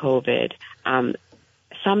long COVID,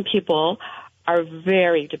 some people are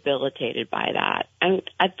very debilitated by that. And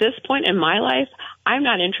at this point in my life, I'm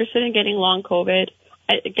not interested in getting long COVID.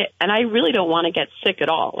 And I really don't want to get sick at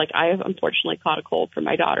all. Like, I have unfortunately caught a cold for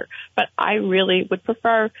my daughter, but I really would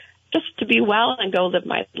prefer just to be well and go live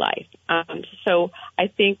my life. So I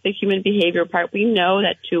think the human behavior part, we know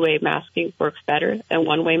that two-way masking works better than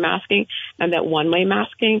one-way masking, and that one-way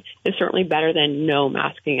masking is certainly better than no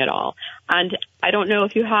masking at all. And I don't know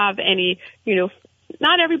if you have any,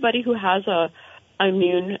 not everybody who has a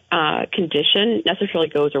immune condition necessarily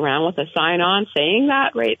goes around with a sign-on saying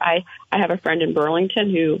that, right? I have a friend in Burlington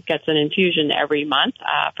who gets an infusion every month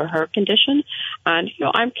for her condition, and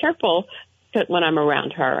I'm careful when I'm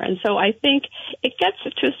around her. And so I think it gets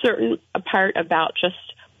to a certain part about just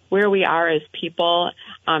where we are as people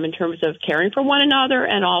in terms of caring for one another,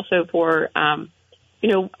 and also for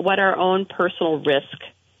what our own personal risk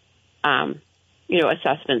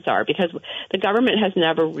assessments are, because the government has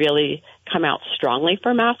never really come out strongly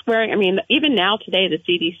for mask wearing. I mean, even now today, the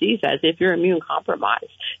CDC says if you're immune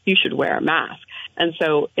compromised, you should wear a mask. And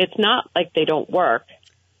so it's not like they don't work.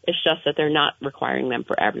 It's just that they're not requiring them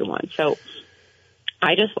for everyone. So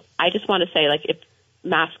I just want to say, like, if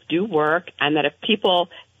masks do work, and that if people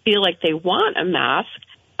feel like they want a mask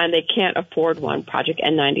and they can't afford one, Project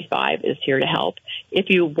N95 is here to help. If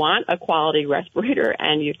you want a quality respirator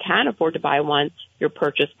and you can afford to buy one, your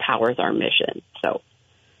purchase powers our mission.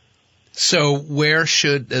 So where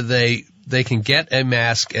should they can get a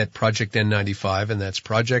mask at Project N95, and that's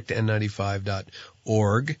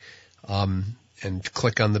projectn95.org, and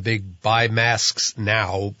click on the big Buy Masks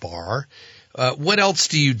Now bar. What else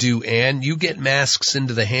do you do, Ann? You get masks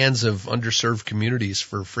into the hands of underserved communities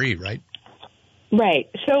for free, right? Right.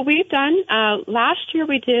 So we've done, last year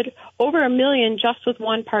we did over 1 million just with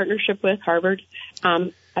one partnership with Harvard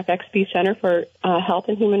FXB Center for Health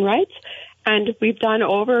and Human Rights. And we've done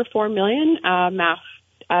over 4 million mask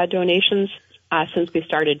donations since we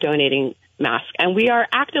started donating masks. And we are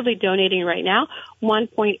actively donating right now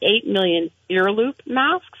 1.8 million ear loop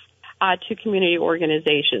masks to community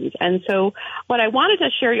organizations. And so what I wanted to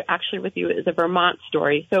share actually with you is a Vermont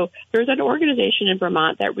story. So there's an organization in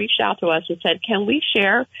Vermont that reached out to us and said, can we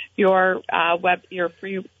share your your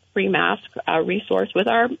free mask resource with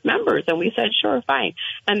our members? And we said, sure, fine.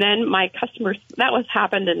 And then my customers,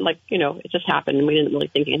 happened and it just happened and we didn't really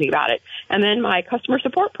think anything about it. And then my customer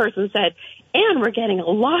support person said, and we're getting a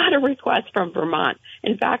lot of requests from Vermont.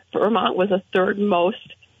 In fact, Vermont was the third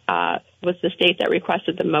most was the state that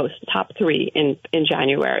requested the most, top 3 in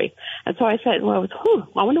January. And so I said, well,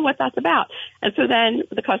 I wonder what that's about. And so then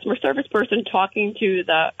the customer service person talking to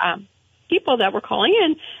the people that were calling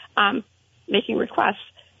in, making requests,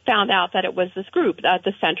 found out that it was this group,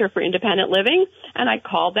 the Center for Independent Living. And I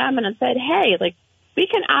called them and I said, hey, we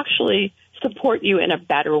can actually support you in a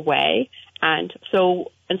better way. And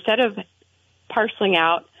so instead of parceling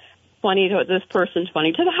out 20 to this person,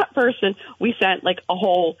 20 to that person, we sent a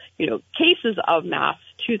whole, cases of masks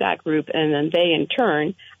to that group. And then they, in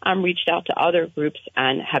turn, reached out to other groups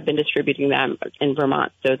and have been distributing them in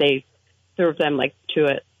Vermont. So they serve them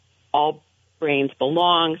to All Brains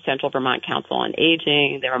Belong, Central Vermont Council on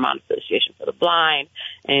Aging, the Vermont Association for the Blind,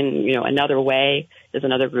 and, Another Way is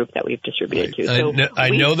another group that we've distributed to. So I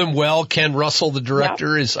know them well. Ken Russell, the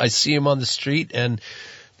director, I see him on the street, and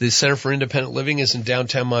the Center for Independent Living is in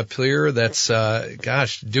downtown Montpelier. That's,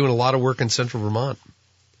 doing a lot of work in central Vermont.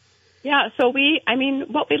 Yeah, so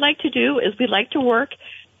what we like to do is we like to work,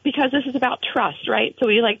 because this is about trust, right? So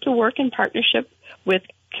we like to work in partnership with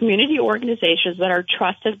community organizations that are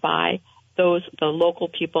trusted by the local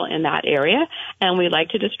people in that area, and we like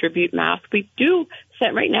to distribute masks. We do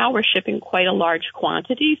right now we're shipping quite a large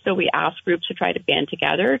quantity, so we ask groups to try to band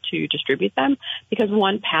together to distribute them, because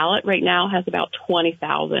one pallet right now has about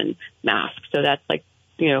 20,000 masks, so that's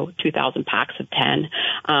 2,000 packs of 10.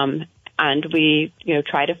 And we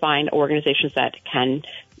try to find organizations that can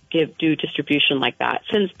do distribution like that.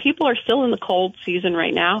 Since people are still in the cold season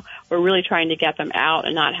right now, we're really trying to get them out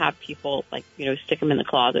and not have people stick them in the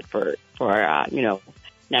closet for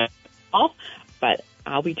next fall. But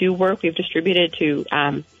we do work. We've distributed to.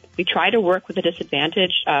 We try to work with the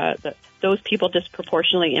disadvantaged, those people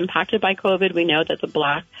disproportionately impacted by COVID. We know that the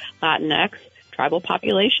Black, Latinx, tribal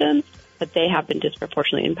populations, that they have been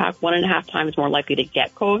disproportionately impacted, 1.5 times more likely to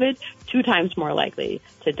get COVID, 2 times more likely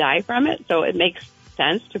to die from it. So it makes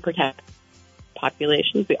sense to protect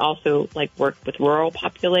populations. We also work with rural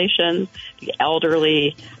populations, the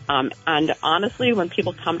elderly, and honestly, when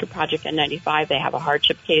people come to Project N95, they have a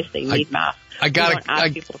hardship case. They need masks. We don't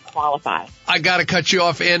ask people to qualify. I got to cut you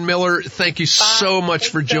off, Ann Miller. Thank you so much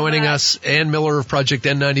for joining us. Ann Miller of Project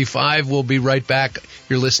N95. We'll be right back.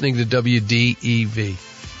 You're listening to WDEV.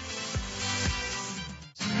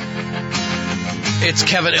 It's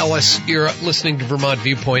Kevin Ellis. You're listening to Vermont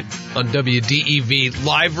Viewpoint on WDEV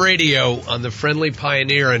live radio on the Friendly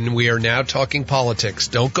Pioneer, and we are now talking politics.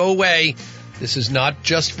 Don't go away. This is not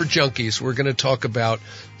just for junkies. We're going to talk about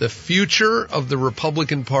the future of the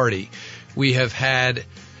Republican Party. We have had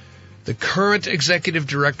the current executive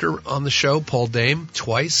director on the show, Paul Dame,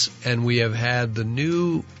 twice, and we have had the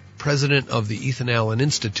new president of the Ethan Allen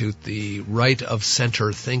Institute, the right of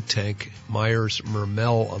center think tank, Myers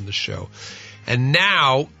Mermel, on the show. And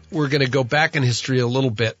now we're going to go back in history a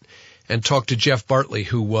little bit and talk to Jeff Bartley,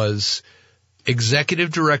 who was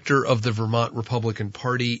executive director of the Vermont Republican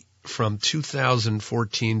Party from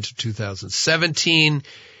 2014 to 2017.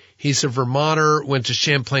 He's a Vermonter, went to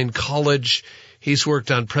Champlain College. He's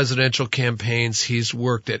worked on presidential campaigns. He's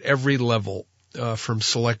worked at every level, from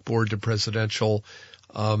select board to presidential.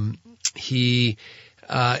 He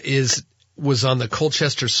was on the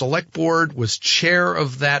Colchester Select Board, was chair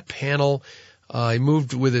of that panel. He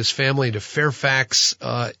moved with his family to Fairfax,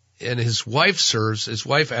 and his wife,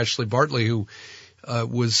 Ashley Bartley, who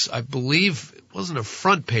was, I believe, it wasn't a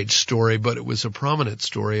front page story, but it was a prominent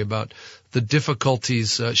story about the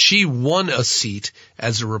difficulties. She won a seat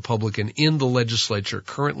as a Republican in the legislature,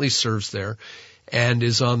 currently serves there, and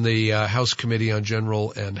is on the House Committee on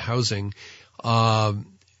General and Housing, and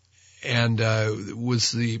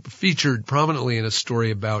was featured prominently in a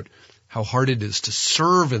story about how hard it is to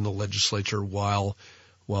serve in the legislature while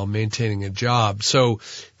maintaining a job. So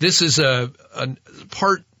this is a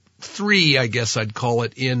part 3, I guess I'd call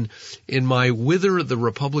it, in my Wither the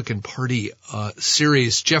Republican Party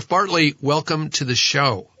series. Jeff Bartley, welcome to the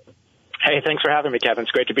show. Hey, thanks for having me, Kevin.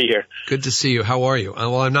 It's great to be here. Good to see you. How are you?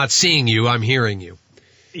 Well, I'm not seeing you. I'm hearing you.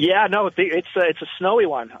 Yeah, no, it's a snowy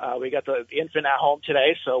one. We got the infant at home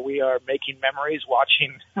today, so we are making memories,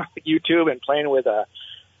 watching YouTube and playing with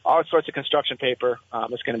all sorts of construction paper.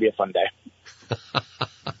 It's going to be a fun day.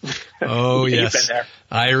 Oh, yes. You've been there.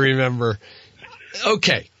 I remember.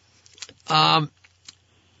 Okay. The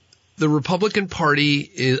Republican Party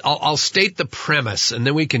is, I'll state the premise, and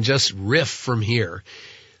then we can just riff from here.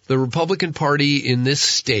 The Republican Party in this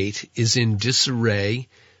state is in disarray,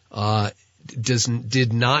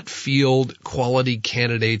 did not field quality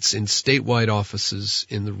candidates in statewide offices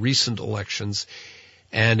in the recent elections,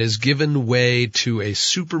 and has given way to a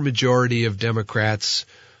supermajority of Democrats,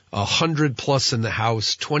 100 plus in the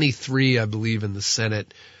House, 23, I believe, in the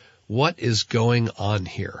Senate. What is going on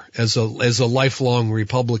here? As a lifelong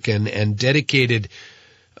Republican and dedicated,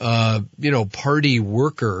 party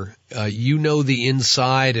worker, the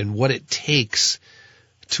inside and what it takes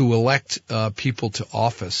to elect people to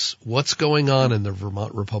office. What's going on in the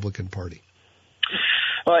Vermont Republican Party?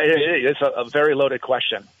 Well, it's a very loaded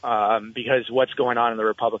question because what's going on in the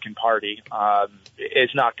Republican Party is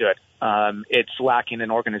not good. It's lacking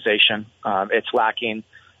in organization. It's lacking,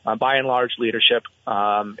 by and large, leadership.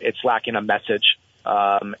 It's lacking a message.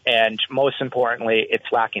 And most importantly, it's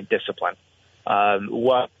lacking discipline.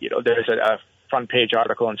 There's a front page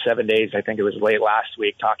article in 7 Days, I think it was late last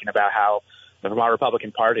week, talking about how the Vermont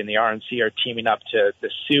Republican Party and the RNC are teaming up to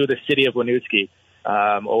sue the city of Winooski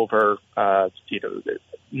over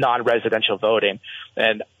non-residential voting.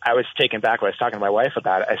 And I was taken back when I was talking to my wife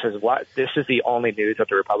about it. I said, "What? This is the only news that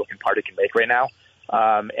the Republican Party can make right now."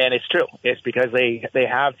 And it's true. It's because they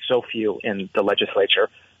have so few in the legislature,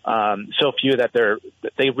 so few that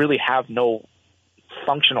they really have no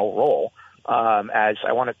functional role as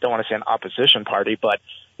don't want to say an opposition party, but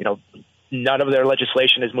none of their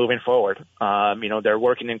legislation is moving forward. They're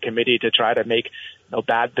working in committee to try to make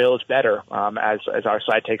bad bills better as our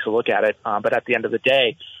side takes a look at it. But at the end of the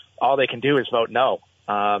day, all they can do is vote no.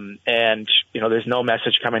 And there's no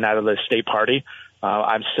message coming out of the state party.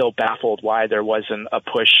 I'm still baffled why there wasn't a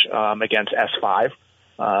push against S5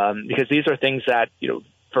 because these are things that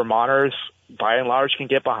Vermonters by and large can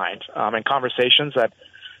get behind and conversations that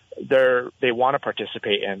they want to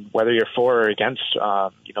participate in, whether you're for or against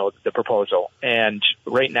the proposal. And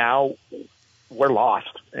right now we're lost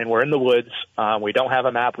and we're in the woods. We don't have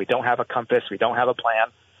a map, we don't have a compass, we don't have a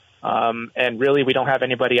plan, and really we don't have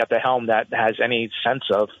anybody at the helm that has any sense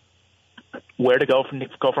of where to go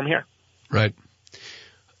from here. Right.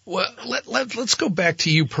 Well, let's go back to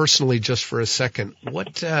you personally just for a second.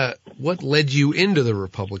 What led you into the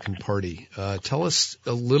Republican Party? Tell us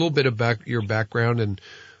a little bit about your background and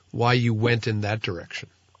why you went in that direction.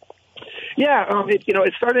 Yeah,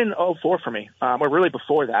 it started in 2004 for me, or really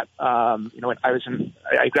before that. I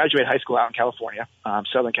graduated high school out in California,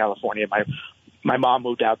 Southern California. My mom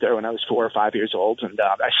moved out there when I was 4 or 5 years old, and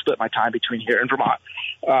I split my time between here and Vermont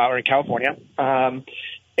or in California.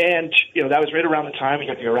 And that was right around the time you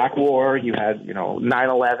had the Iraq War, you had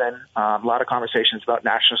 9/11, a lot of conversations about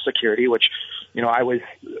national security, which I was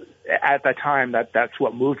at that time that's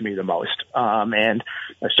what moved me the most. And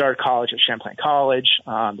I started college at Champlain College.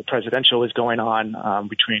 The presidential was going on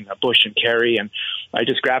between Bush and Kerry, and I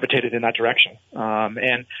just gravitated in that direction.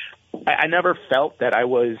 And I never felt that I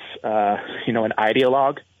was an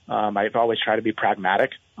ideologue. I've always tried to be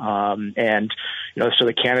pragmatic. So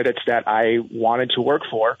the candidates that I wanted to work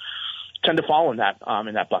for tend to fall in that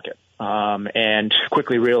bucket. And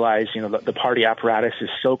quickly realized, the party apparatus is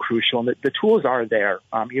so crucial, and the tools are there,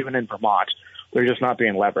 even in Vermont. They're just not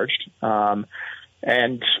being leveraged.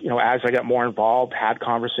 And as I got more involved, had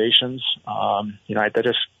conversations,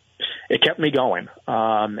 it kept me going.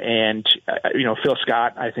 Phil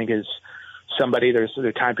Scott, I think, is somebody. There's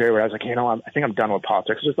a time period where I was like, I think I'm done with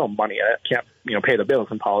politics. There's no money. I can't, pay the bills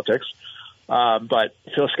in politics. But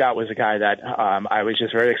Phil Scott was a guy that I was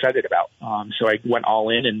just very excited about. So I went all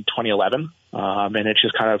in 2011, and it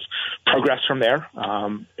just kind of progressed from there.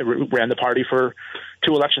 Ran the party for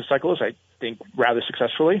 2 election cycles, I think rather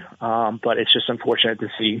successfully. But it's just unfortunate to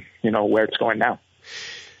see, where it's going now.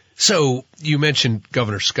 So you mentioned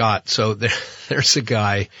Governor Scott. So there's a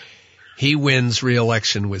guy. He wins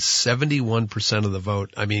re-election with 71% of the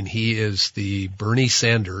vote. I mean, he is the Bernie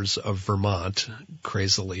Sanders of Vermont,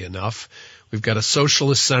 crazily enough. We've got a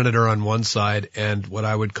socialist senator on one side and what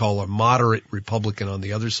I would call a moderate Republican on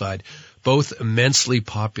the other side, both immensely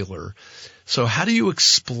popular. So how do you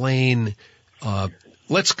explain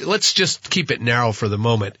let's just keep it narrow for the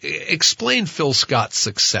moment. Explain Phil Scott's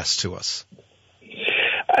success to us.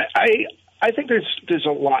 I think there's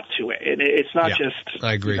a lot to it. It's not just,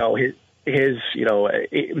 I agree. His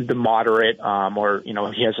the moderate, or,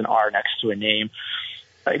 he has an R next to a name.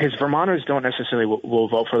 Because Vermonters don't necessarily will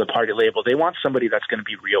vote for the party label. They want somebody that's going to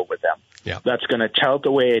be real with them. Yeah. That's going to tell it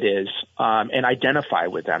the way it is, and identify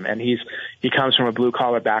with them. And he comes from a blue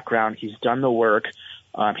collar background. He's done the work.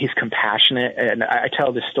 He's compassionate. And I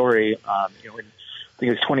tell this story, I think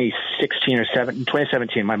it was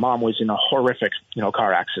 2017, my mom was in a horrific,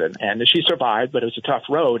 car accident, and she survived, but it was a tough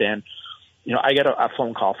road. And, I get a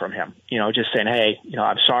phone call from him, just saying, hey,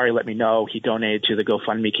 I'm sorry, let me know. He donated to the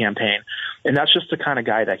GoFundMe campaign. And that's just the kind of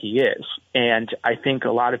guy that he is. And I think a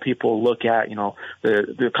lot of people look at,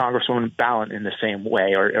 the Congresswoman Ballot in the same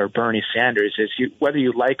way, or Bernie Sanders, is whether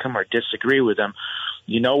you like him or disagree with him,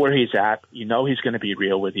 where he's at, he's going to be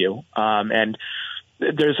real with you. And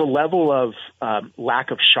there's a level of lack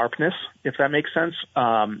of sharpness, if that makes sense,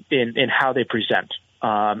 in how they present.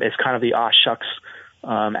 It's kind of the aw shucks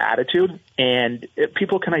attitude, and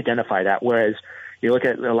people can identify that. Whereas you look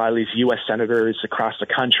at a lot of these U.S. senators across the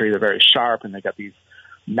country, they're very sharp, and they got these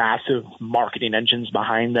massive marketing engines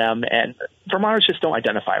behind them, and Vermonters just don't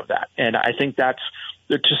identify with that. And I think that's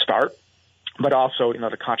to start, but also,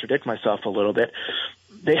 to contradict myself a little bit,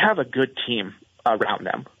 they have a good team around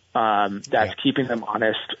them. That's keeping them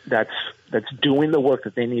honest, that's doing the work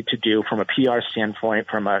that they need to do from a PR standpoint,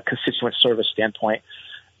 from a constituent service standpoint.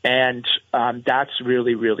 And that's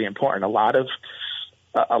really, really important. A lot of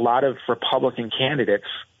Republican candidates,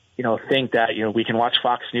 think that, we can watch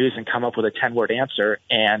Fox News and come up with a 10-word answer,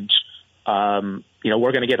 and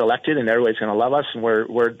we're going to get elected and everybody's going to love us, and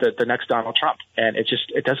we're the next Donald Trump. And it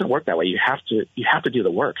doesn't work that way. You have to do the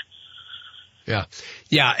work. Yeah.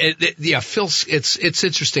 Phil, it's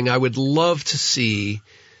interesting. I would love to see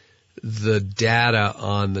the data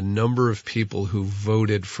on the number of people who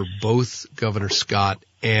voted for both Governor Scott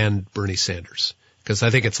and Bernie Sanders, because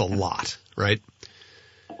I think it's a lot, right?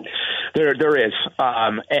 There is.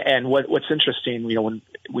 And what's interesting, when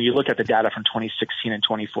you look at the data from 2016 and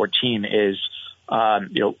 2014 is,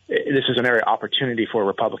 this is an area of opportunity for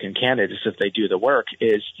Republican candidates if they do the work,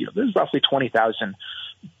 is, there's roughly 20,000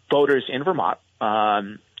 voters in Vermont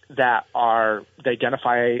that they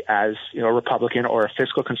identify as a Republican or a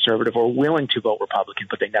fiscal conservative or willing to vote Republican,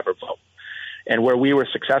 but they never vote. And where we were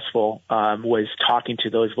successful was talking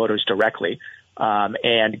to those voters directly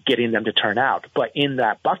and getting them to turn out. But in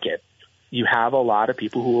that bucket, you have a lot of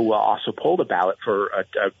people who will also pull the ballot for a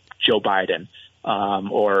Joe Biden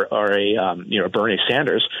or a Bernie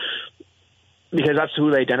Sanders, because that's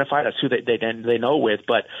who they identify, that's who they know with.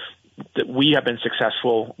 But we have been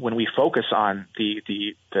successful when we focus on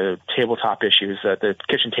the tabletop issues, the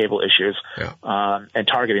kitchen table issues, and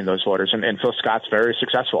targeting those voters. And Phil Scott's very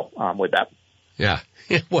successful with that. Yeah,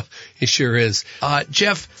 well, he sure is.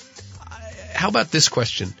 Jeff, how about this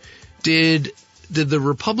question? Did the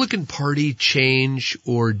Republican Party change,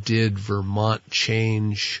 or did Vermont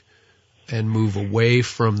change and move away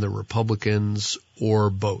from the Republicans, or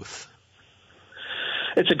both?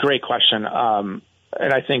 It's a great question.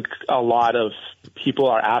 And I think a lot of people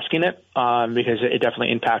are asking it because it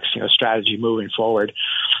definitely impacts, strategy moving forward.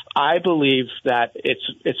 I believe that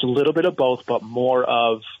it's a little bit of both, but more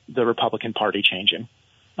of the Republican Party changing.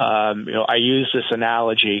 I use this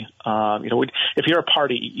analogy. If you're a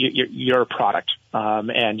party, you're a product,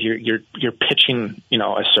 and you're pitching,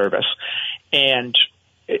 a service, and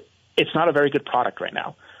it's not a very good product right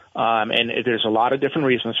now. And there's a lot of different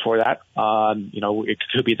reasons for that. It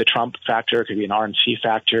could be the Trump factor, it could be an RNC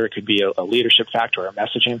factor, it could be a leadership factor or a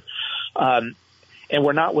messaging. And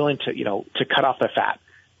we're not willing to cut off the fat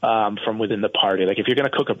from within the party. Like if you're going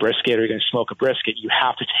to cook a brisket or you're going to smoke a brisket, you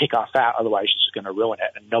have to take off fat, otherwise it's just going to ruin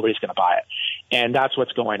it and nobody's going to buy it. And that's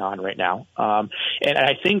what's going on right now. And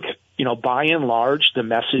I think, by and large, the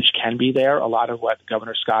message can be there. A lot of what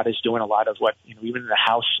Governor Scott is doing, a lot of what, even in the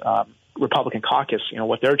House Republican caucus,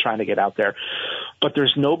 what they're trying to get out there. But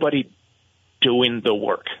there's nobody doing the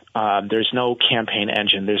work. There's no campaign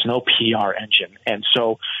engine. There's no PR engine. And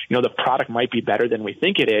so, the product might be better than we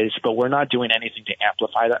think it is, but we're not doing anything to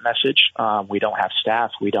amplify that message. We don't have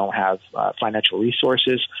staff. We don't have financial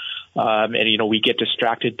resources. And we get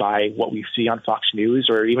distracted by what we see on Fox News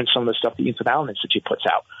or even some of the stuff the Ethan Allen Institute puts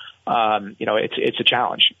out. It's a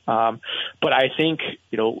challenge. But I think,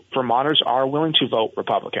 Vermonters are willing to vote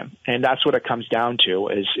Republican. And that's what it comes down to,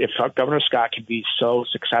 is if Governor Scott can be so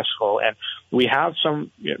successful. And we have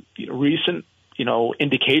some recent,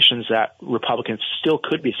 indications that Republicans still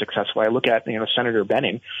could be successful. I look at, Senator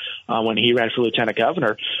Benning, when he ran for lieutenant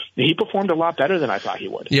governor, he performed a lot better than I thought he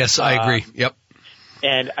would. Yes, I agree. Yep.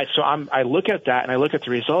 And I look at that and I look at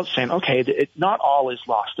the results saying, okay, not all is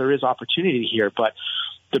lost. There is opportunity here, but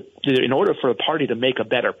in order for the party to make a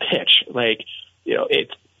better pitch,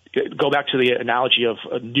 go back to the analogy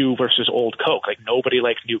of new versus old Coke. Like, nobody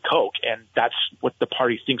likes new Coke, and that's what the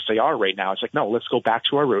party thinks they are right now. It's like, no, let's go back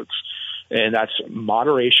to our roots, and that's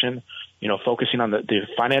moderation, focusing on the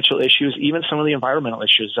financial issues, even some of the environmental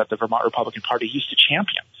issues that the Vermont Republican Party used to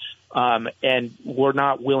champion. And we're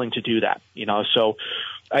not willing to do that, So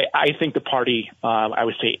I think the party, I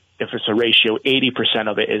would say, if it's a ratio, 80%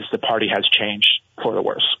 of it is the party has changed for the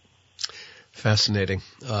worse. Fascinating.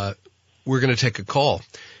 We're going to take a call.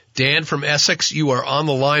 Dan from Essex, you are on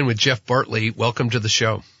the line with Jeff Bartley. Welcome to the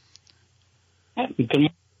show. Good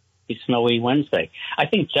morning. Snowy Wednesday. I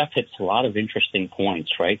think Jeff hits a lot of interesting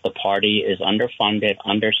points, right? The party is underfunded,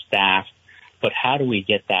 understaffed, but how do we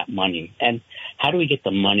get that money? And how do we get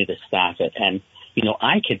the money to staff it? And,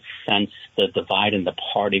 I could sense the divide in the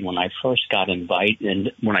party when I first got invited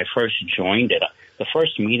and when I first joined it. The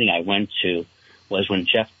first meeting I went to was when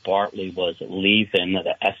Jeff Bartley was leaving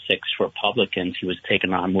the Essex Republicans. He was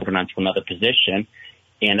moving on to another position.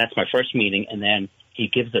 And that's my first meeting. And then he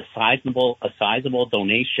gives a sizable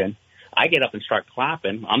donation. I get up and start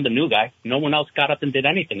clapping. I'm the new guy. No one else got up and did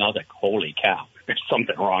anything. I was like, holy cow, there's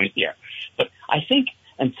something wrong here. But I think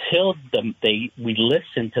until we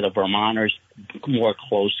listen to the Vermonters more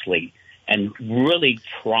closely and really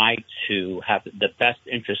try to have the best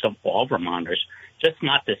interest of all Vermonters, just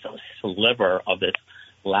not this sliver of this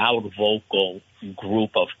loud, vocal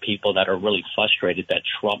group of people that are really frustrated that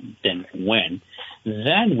Trump didn't win,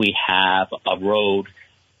 then we have a road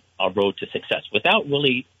to success. Without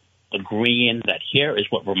really agreeing that here is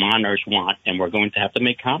what Vermonters want and we're going to have to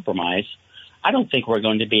make compromise, I don't think we're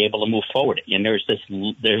going to be able to move forward. And there's this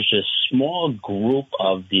small group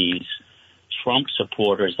of these Trump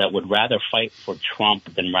supporters that would rather fight for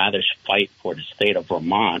Trump than rather fight for the state of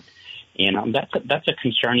Vermont. And that's a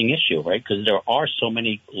concerning issue, right? Because there are so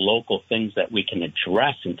many local things that we can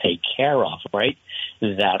address and take care of, right,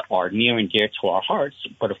 that are near and dear to our hearts.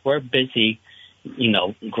 But if we're busy,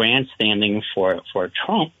 grandstanding for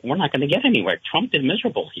Trump, we're not going to get anywhere. Trump did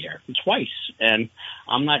miserable here twice. And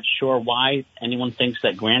I'm not sure why anyone thinks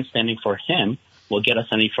that grandstanding for him will get us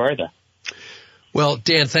any further. Well,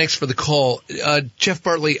 Dan, thanks for the call. Jeff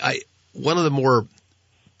Bartley, one of the more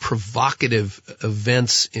provocative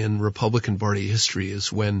events in Republican Party history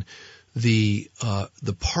is when the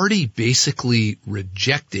party basically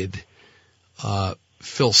rejected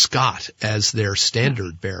Phil Scott as their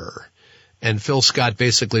standard bearer. And Phil Scott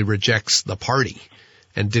basically rejects the party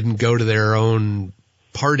and didn't go to their own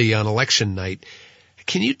party on election night.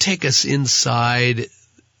 Can you take us inside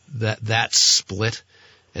that split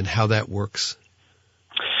and how that works?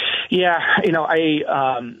 Yeah,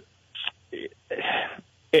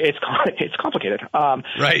 it's complicated.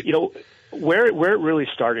 Right. Where it really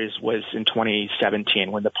started was in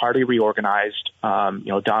 2017 when the party reorganized.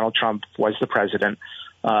 Donald Trump was the president.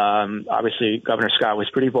 Obviously, Governor Scott was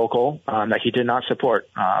pretty vocal that he did not support,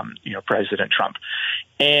 President Trump.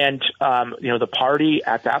 And, the party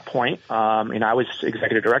at that point, and I was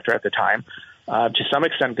executive director at the time, to some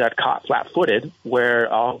extent got caught flat-footed where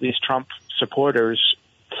all these Trump supporters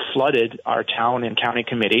flooded our town and county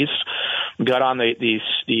committees, got on the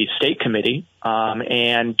state committee,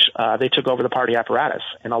 and they took over the party apparatus.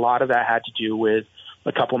 And a lot of that had to do with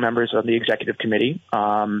a couple members of the executive committee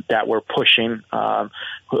that were pushing,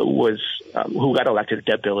 who got elected,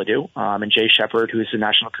 Deb Bilodeau, and Jay Shepard, who is the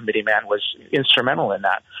national committee man, was instrumental in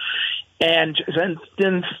that. And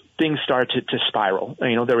then things started to spiral.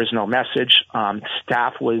 There was no message.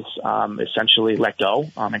 Staff was essentially let go,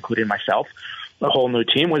 including myself. A whole new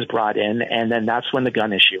team was brought in, and then that's when the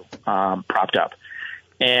gun issue propped up.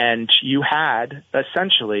 And you had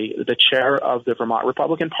essentially the chair of the Vermont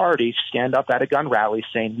Republican Party stand up at a gun rally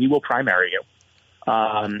saying, "We will primary you."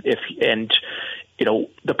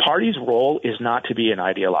 The party's role is not to be an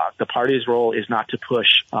ideologue. The party's role is not to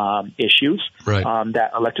push issues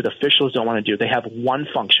that elected officials don't want to do. They have one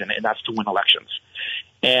function, and that's to win elections.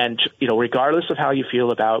 And regardless of how you feel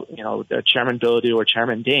about Chairman Bilodeau or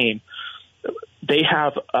Chairman Dane, they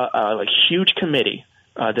have a huge committee.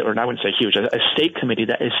 I wouldn't say huge, a state committee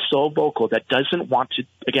that is so vocal that doesn't want to.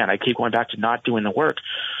 Again, I keep going back to not doing the work.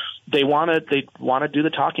 They want to do the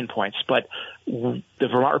talking points, but the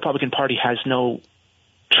Vermont Republican Party has no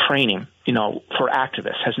training, for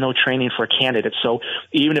activists, has no training for candidates. So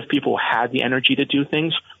even if people had the energy to do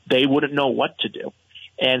things, they wouldn't know what to do.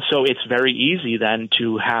 And so it's very easy then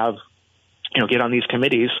to have, get on these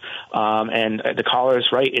committees. And the caller is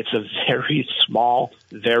right. It's a very small,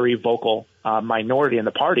 very vocal minority in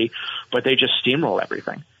the party, but they just steamroll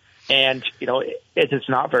everything. And, it's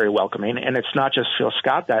not very welcoming. And it's not just Phil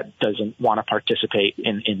Scott that doesn't want to participate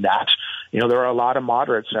in that. There are a lot of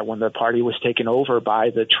moderates that when the party was taken over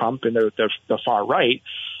by the Trump and the far right,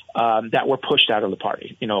 that were pushed out of the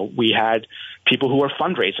party. We had people who were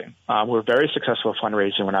fundraising, who were very successful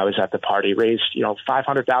fundraising when I was at the party, raised,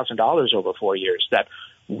 $500,000 over 4 years that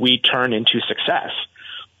we turned into success,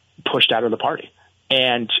 pushed out of the party.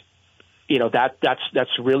 And,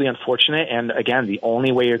 that's really unfortunate. And again, the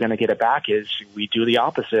only way you're going to get it back is we do the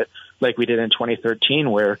opposite, like we did in 2013,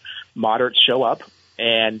 where moderates show up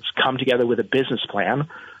and come together with a business plan,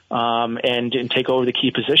 and take over the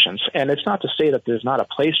key positions. And it's not to say that there's not a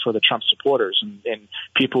place for the Trump supporters and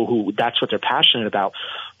people who that's what they're passionate about,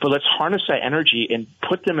 but let's harness that energy and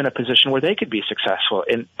put them in a position where they could be successful.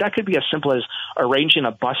 And that could be as simple as arranging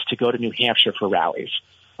a bus to go to New Hampshire for rallies.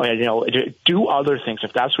 Do other things.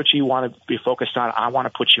 If that's what you want to be focused on, I want to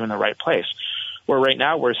put you in the right place. Where right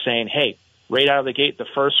now we're saying, hey, right out of the gate, the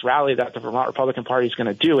first rally that the Vermont Republican Party is going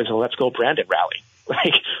to do is a Let's Go Brandon rally.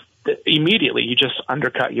 Immediately you just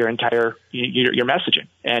undercut your entire your messaging,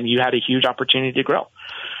 and you had a huge opportunity to grow.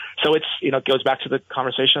 So it's it goes back to the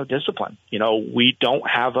conversation of discipline. We don't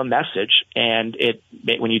have a message, and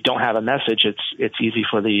when you don't have a message, it's easy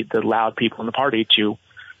for the loud people in the party to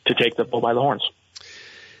take the bull by the horns.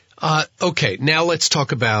 Okay, now let's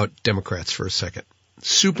talk about Democrats for a second.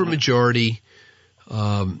 Supermajority.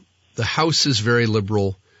 The House is very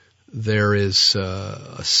liberal. There is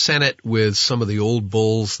a Senate with some of the old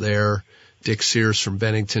bulls there, Dick Sears from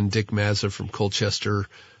Bennington, Dick Mazza from Colchester,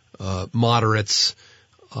 moderates,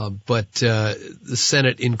 but the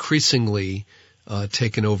Senate increasingly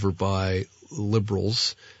taken over by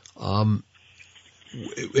liberals.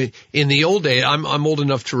 In the old days, I'm old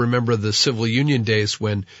enough to remember the civil union days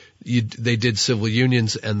when they did civil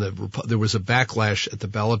unions, and there was a backlash at the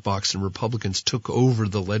ballot box, and Republicans took over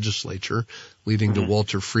the legislature, leading to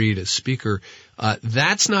Walter Freed as Speaker.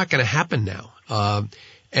 That's not going to happen now.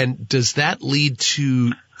 And does that lead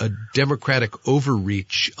to a Democratic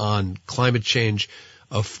overreach on climate change,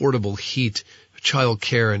 affordable heat, child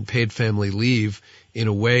care, and paid family leave in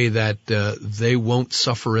a way that they won't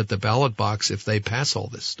suffer at the ballot box if they pass all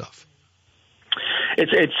this stuff?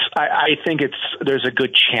 I think there's a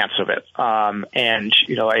good chance of it. And,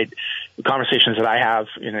 the conversations that I have,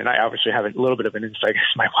 and I obviously have a little bit of an insight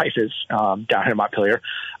because my wife is down here in Montpelier.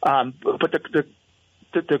 But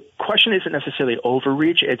the question isn't necessarily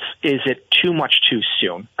overreach. Is it too much too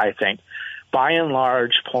soon, I think. By and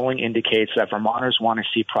large, polling indicates that Vermonters want to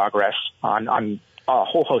see progress on a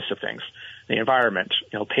whole host of things. The environment,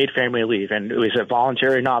 paid family leave, and is it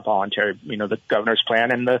voluntary, not voluntary? The governor's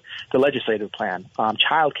plan and the legislative plan,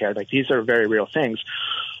 child care. These are very real things.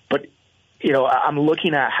 But I'm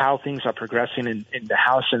looking at how things are progressing in the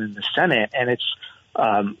House and in the Senate, and it's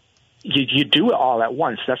you do it all at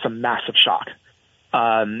once. That's a massive shock.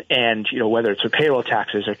 And whether it's with payroll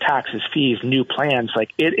taxes or taxes, fees, new plans,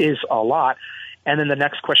 it is a lot. And then the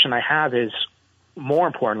next question I have is, more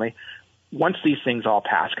importantly, once these things all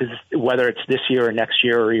pass, because whether it's this year or next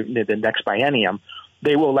year or even the next biennium,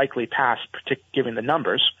 they will likely pass, given the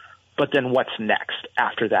numbers. But then what's next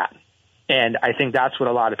after that? And I think that's what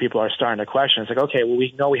a lot of people are starting to question. It's okay, well,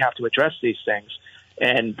 we know we have to address these things,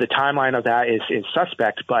 and the timeline of that is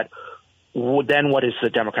suspect. But then what is the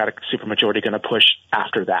Democratic supermajority going to push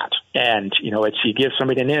after that? And it's you give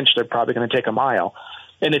somebody an inch, they're probably going to take a mile.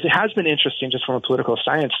 And it has been interesting, just from a political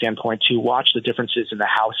science standpoint, to watch the differences in the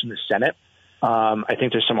House and the Senate. I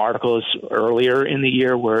think there's some articles earlier in the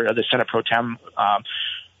year where the Senate Pro Tem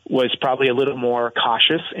was probably a little more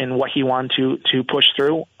cautious in what he wanted to push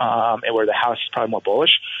through, and where the House is probably more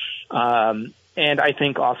bullish. And I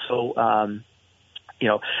think also,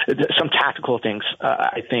 some tactical things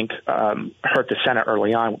I think hurt the Senate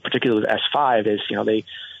early on, particularly with S5, is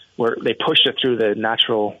they pushed it through the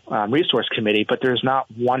Natural Resource Committee, but there's not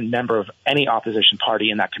one member of any opposition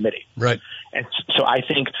party in that committee. Right. And so I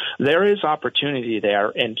think there is opportunity there.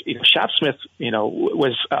 And Shap Smith,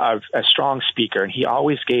 was a strong speaker, and he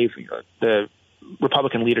always gave the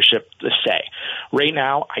Republican leadership the say. Right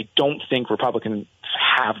now, I don't think Republicans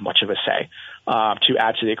have much of a say to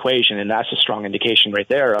add to the equation, and that's a strong indication right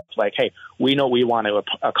there of hey, we know what we want to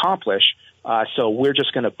accomplish. So we're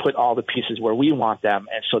just going to put all the pieces where we want them,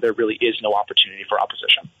 and so there really is no opportunity for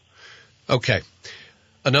opposition. Okay.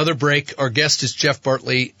 Another break. Our guest is Jeff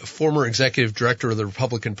Bartley, former executive director of the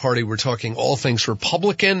Republican Party. We're talking all things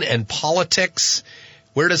Republican and politics.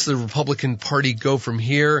 Where does the Republican Party go from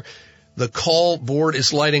here? The call board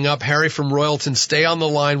is lighting up. Harry from Royalton, stay on the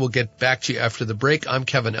line. We'll get back to you after the break. I'm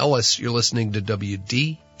Kevin Ellis. You're listening to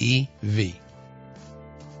WDEV.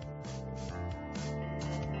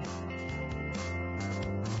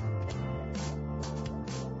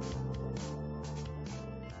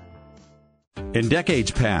 In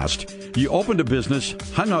decades past, you opened a business,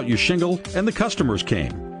 hung out your shingle, and the customers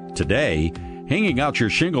came. Today, hanging out your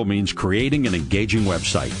shingle means creating an engaging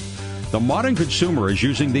website. The modern consumer is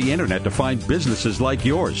using the internet to find businesses like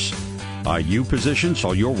yours. Are you positioned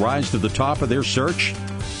so you'll rise to the top of their search?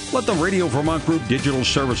 Let the Radio Vermont Group Digital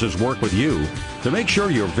Services work with you to make sure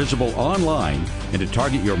you're visible online and to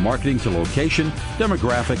target your marketing to location,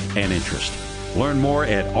 demographic, and interest. Learn more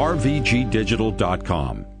at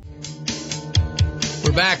rvgdigital.com.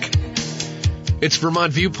 We're back. It's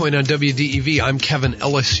Vermont Viewpoint on WDEV. I'm Kevin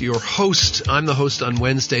Ellis, your host. I'm the host on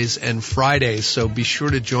Wednesdays and Fridays, so be sure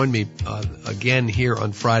to join me again here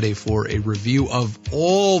on Friday for a review of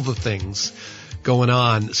all the things going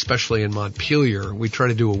on, especially in Montpelier. We try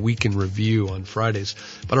to do a week in review on Fridays.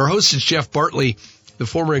 But our host is Jeff Bartley, the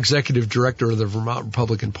former executive director of the Vermont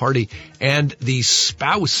Republican Party and the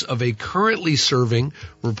spouse of a currently serving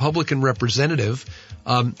Republican representative.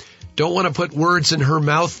 Don't want to put words in her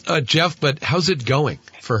mouth, Jeff, but how's it going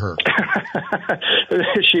for her?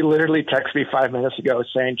 She literally texted me 5 minutes ago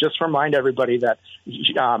saying, just remind everybody that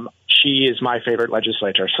she is my favorite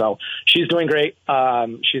legislator. So she's doing great.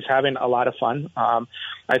 She's having a lot of fun.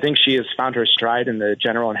 I think she has found her stride in the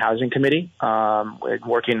General and Housing Committee,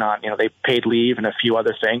 working on, they paid leave and a few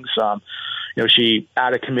other things. She,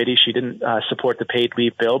 at a committee, she didn't support the paid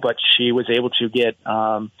leave bill, but she was able to get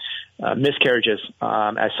miscarriages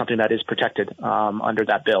as something that is protected under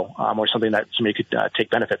that bill, or something that somebody could take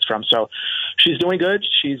benefits from. So she's doing good.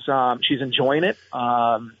 She's enjoying it,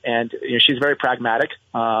 and she's very pragmatic.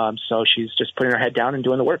 So she's just putting her head down and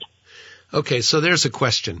doing the work. Okay, so there's a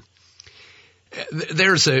question.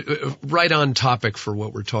 There's a right on topic for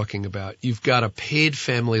what we're talking about. You've got a paid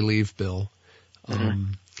family leave bill.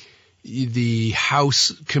 Mm-hmm. The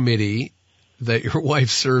House committee that your wife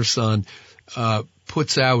serves on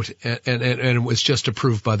puts out, and it was just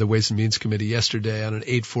approved by the Ways and Means Committee yesterday on an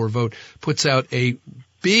 8-4 vote, puts out a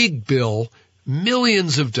big bill,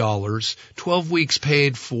 millions of dollars, 12 weeks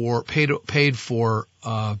paid for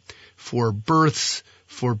births,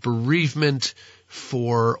 for bereavement,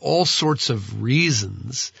 for all sorts of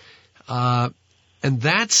reasons. And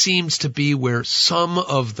that seems to be where some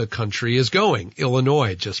of the country is going.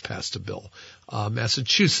 Illinois just passed a bill.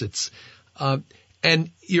 Massachusetts.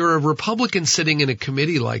 And you're a Republican sitting in a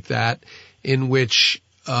committee like that in which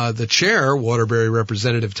the chair, Waterbury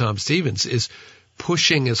Representative Tom Stevens, is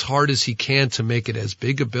pushing as hard as he can to make it as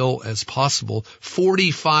big a bill as possible.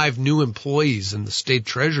 45 new employees in the state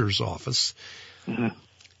treasurer's office.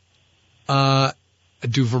 Mm-hmm.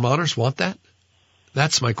 Do Vermonters want that?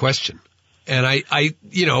 That's my question. And I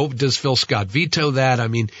does Phil Scott veto that? I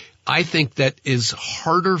mean, I think that is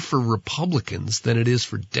harder for Republicans than it is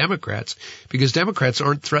for Democrats because Democrats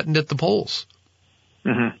aren't threatened at the polls.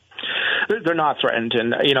 Mm-hmm. They're not threatened.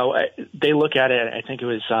 And, they look at it. I think it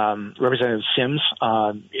was Representative Sims.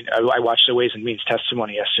 I watched the Ways and Means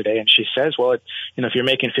testimony yesterday, and she says, well, if you're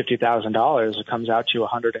making $50,000, it comes out to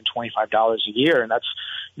 $125 a year. And that's,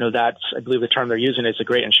 I believe the term they're using is a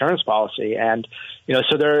great insurance policy. And,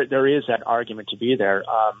 so there is that argument to be there.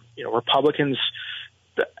 Republicans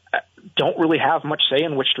don't really have much say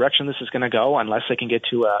in which direction this is going to go unless they can get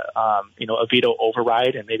to a veto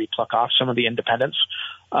override and maybe pluck off some of the independents.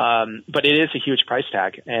 But it is a huge price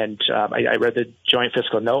tag. And I read the joint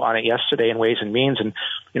fiscal note on it yesterday in Ways and Means. And,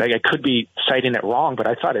 I could be citing it wrong, but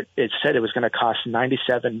I thought it said it was going to cost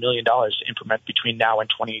 $97 million to implement between now and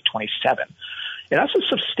 2027. And that's a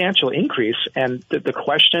substantial increase. And the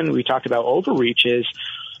question we talked about overreach is,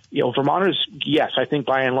 Vermonters, yes, I think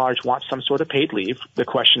by and large want some sort of paid leave. The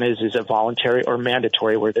question is it voluntary or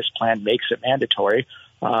mandatory, where this plan makes it mandatory?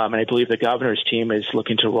 And I believe the governor's team is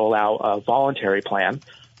looking to roll out a voluntary plan,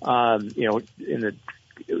 soon,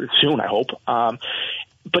 I hope.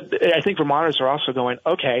 But I think Vermonters are also going,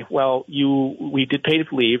 okay, well, we did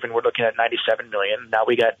paid leave and we're looking at $97 million. Now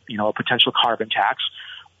we got, a potential carbon tax,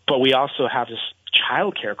 but we also have this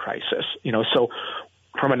childcare crisis, so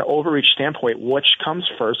from an overreach standpoint, which comes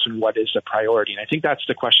first and what is the priority? And I think that's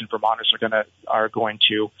the question Vermonters are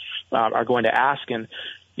going to ask. And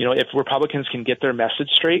if Republicans can get their message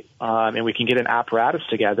straight and we can get an apparatus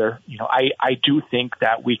together, I do think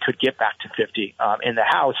that we could get back to 50 in the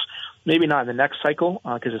House. Maybe not in the next cycle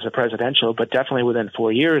because it's a presidential, but definitely within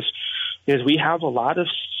 4 years, because we have a lot of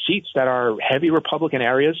seats that are heavy Republican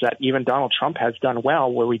areas that even Donald Trump has done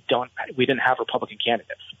well, where we didn't have Republican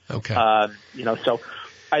candidates. Okay. So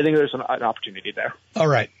I think there's an opportunity there. All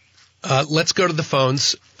right. Let's go to the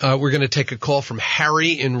phones. We're going to take a call from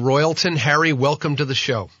Harry in Royalton. Harry, welcome to the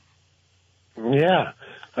show. Yeah.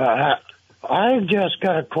 I've just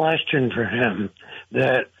got a question for him.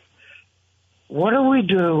 That what do we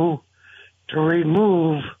do to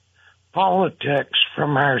remove politics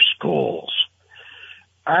from our schools?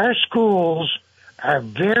 Our schools are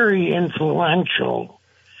very influential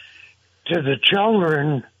to the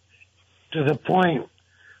children, to the point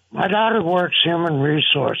my daughter works human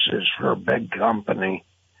resources for a big company.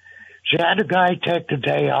 She had a guy take the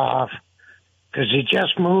day off because he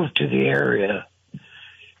just moved to the area.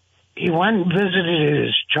 He went and visited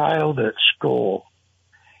his child at school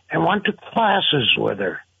and went to classes with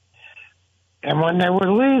her. And when they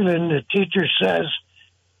were leaving, the teacher says,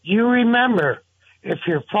 you remember, if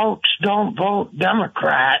your folks don't vote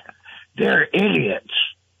Democrat, they're idiots.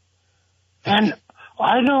 And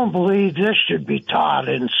I don't believe this should be taught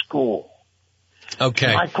in school.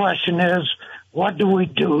 Okay. My question is, what do we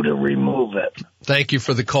do to remove it? Thank you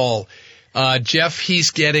for the call. Jeff,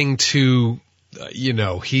 he's getting to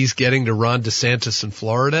Ron DeSantis in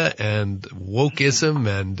Florida and wokeism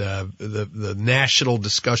and the national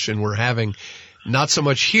discussion we're having, not so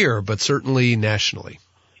much here, but certainly nationally.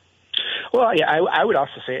 Well, yeah, I would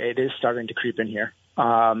also say it is starting to creep in here.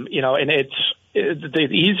 And the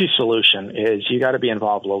easy solution is you got to be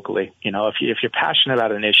involved locally. If you're passionate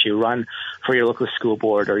about an issue, run for your local school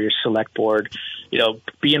board or your select board.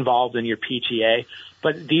 Be involved in your PTA.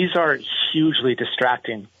 But these are hugely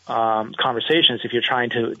distracting conversations if you're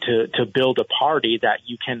trying to build a party that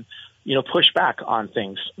you can, push back on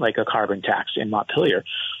things like a carbon tax in Montpelier.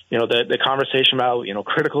 The conversation about,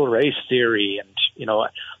 critical race theory and,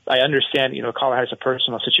 I understand, Colorado has a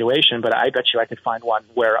personal situation, but I bet you I could find one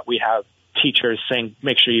where we have teachers saying,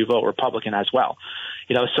 make sure you vote Republican as well.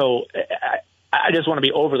 So I just want to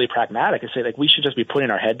be overly pragmatic and say, we should just be putting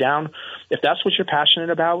our head down. If that's what you're passionate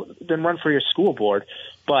about, then run for your school board.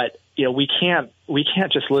 But, we can't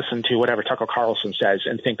just listen to whatever Tucker Carlson says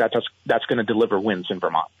and think that's going to deliver wins in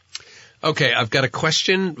Vermont. Okay, I've got a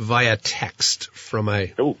question via text from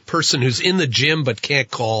a person who's in the gym but can't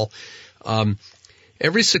call.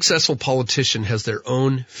 Every successful politician has their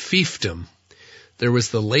own fiefdom. There was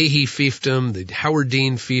the Leahy fiefdom, the Howard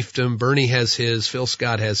Dean fiefdom, Bernie has his, Phil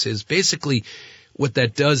Scott has his. Basically, what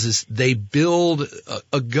that does is they build,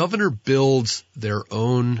 a governor builds their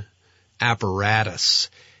own apparatus.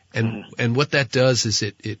 And what that does is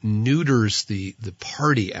it neuters the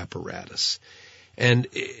party apparatus. And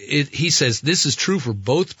he says this is true for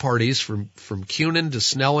both parties, from Cunin to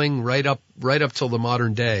Snelling, right up till the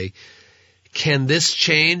modern day. Can this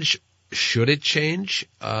change? Should it change?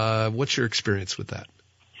 What's your experience with that?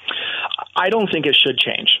 I don't think it should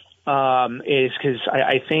change. Is because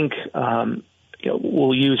I think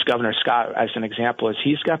we'll use Governor Scott as an example. Is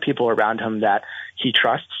he's got people around him that he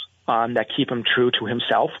trusts, that keep him true to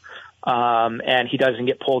himself, and he doesn't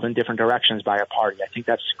get pulled in different directions by a party. I think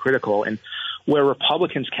that's critical. And where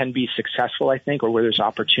Republicans can be successful, I think, or where there's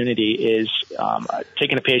opportunity, is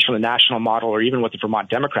taking a page from the national model, or even what the Vermont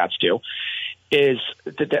Democrats do, is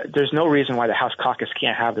that there's no reason why the House caucus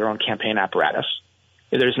can't have their own campaign apparatus.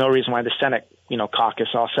 There's no reason why the Senate, caucus,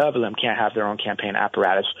 all 7 of them, can't have their own campaign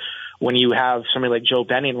apparatus. When you have somebody like Joe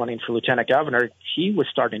Benning running for lieutenant governor, he was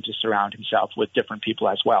starting to surround himself with different people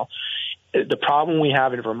as well. The problem we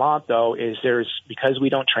have in Vermont, though, is because we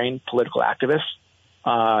don't train political activists,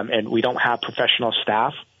 and we don't have professional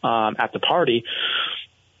staff at the party,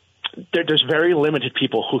 there's very limited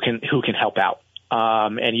people who can help out,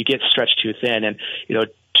 and you get stretched too thin. And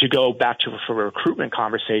to go back to for a recruitment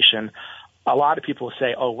conversation, a lot of people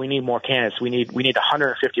say, "Oh, we need more candidates. We need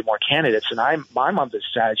 150 more candidates." And I'm on the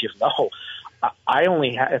strategy of no. I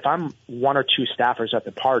only have, if I'm 1 or 2 staffers at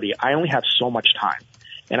the party, I only have so much time,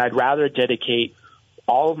 and I'd rather dedicate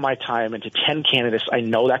all of my time into 10 candidates I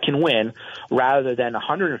know that can win, rather than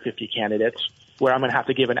 150 candidates where I'm going to have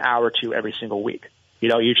to give an hour to every single week.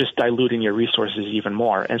 You're just diluting your resources even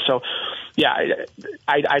more. And so, yeah,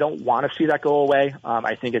 I don't want to see that go away.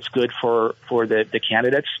 I think it's good for the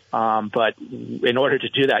candidates. But in order to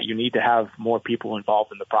do that, you need to have more people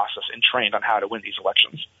involved in the process and trained on how to win these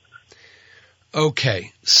elections.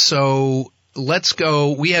 Okay, so let's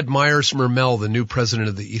go. We had Myers Mermel, the new president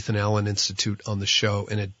of the Ethan Allen Institute, on the show,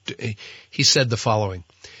 and he said the following: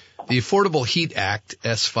 the Affordable Heat Act,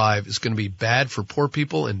 S5, is going to be bad for poor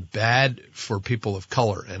people and bad for people of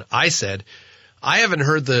color. And I said, I haven't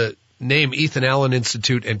heard the name Ethan Allen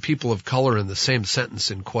Institute and people of color in the same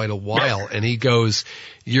sentence in quite a while. And he goes,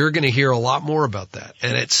 you're going to hear a lot more about that.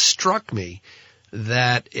 And it struck me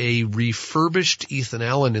that a refurbished Ethan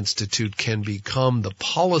Allen Institute can become the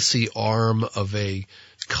policy arm of a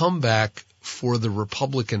comeback for the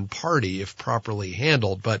Republican Party if properly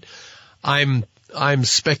handled. But I'm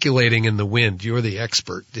speculating in the wind. You're the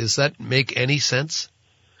expert. Does that make any sense?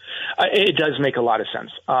 It does make a lot of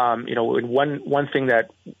sense. One thing that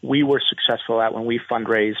we were successful at when we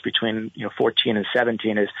fundraised between 14 and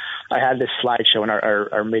 17 is I had this slideshow in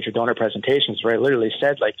our major donor presentations where I literally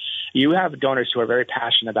said, like, you have donors who are very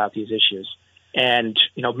passionate about these issues, and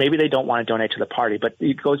maybe they don't want to donate to the party, but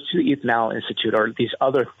it goes to the Ethan Allen Institute or these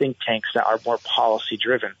other think tanks that are more policy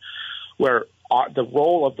driven, where the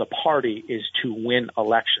role of the party is to win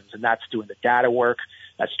elections, and that's doing the data work.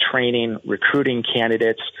 That's training, recruiting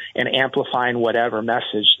candidates, and amplifying whatever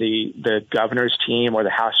message the governor's team or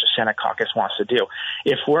the House or Senate caucus wants to do.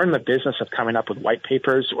 If we're in the business of coming up with white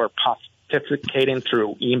papers or pontificating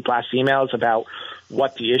through blast emails about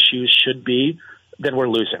what the issues should be, then we're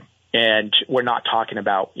losing. And we're not talking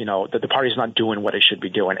about, that the party's not doing what it should be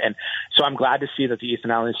doing. And so I'm glad to see that the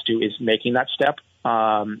Ethan Allen Institute is making that step.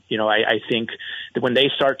 I think that when they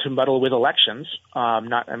start to muddle with elections, I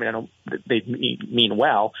know they mean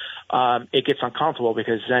well, it gets uncomfortable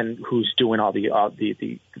because then who's doing all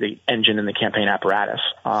the engine and the campaign apparatus?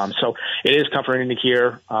 So it is comforting to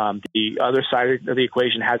hear. The other side of the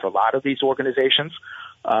equation has a lot of these organizations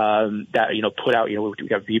that put out. We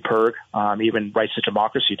have VPIRG, even Rights to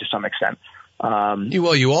Democracy to some extent.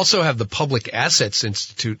 Well, you also have the Public Assets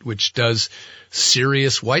Institute, which does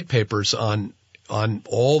serious white papers on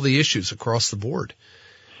all the issues across the board.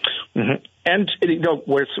 Mm-hmm. And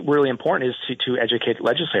what's really important is to educate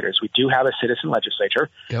legislators. We do have a citizen legislature,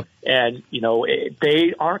 yep. And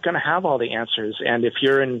they aren't going to have all the answers. And if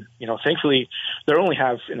you're in, thankfully, they only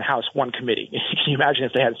have in the House one committee. Can you imagine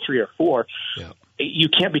if they had 3 or 4? Yep. You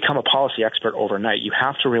can't become a policy expert overnight. You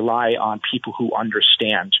have to rely on people who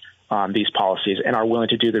understand these policies and are willing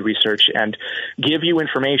to do the research and give you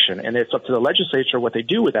information. And it's up to the legislature what they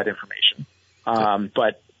do with that information.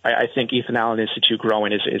 But I think Ethan Allen Institute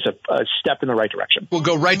growing is a step in the right direction. We'll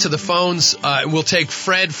go right to the phones. We'll take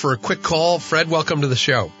Fred for a quick call. Fred, welcome to the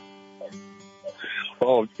show.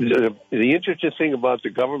 Well, the interesting thing about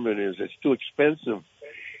the government is it's too expensive.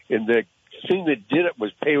 And the thing that did it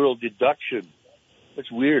was payroll deduction.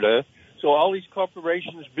 That's weird, huh? So all these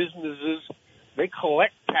corporations, businesses, they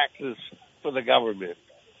collect taxes for the government.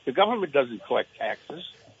 The government doesn't collect taxes.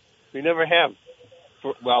 They never have.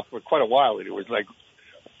 For quite a while. It was like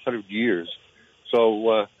 100 years.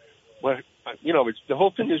 So, it's the whole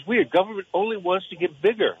thing is weird. Government only wants to get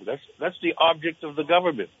bigger. That's the object of the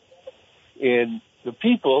government, and the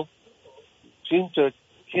people can't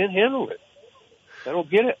handle it. I don't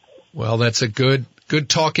get it. Well, that's a good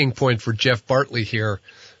talking point for Jeff Bartley here.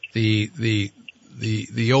 The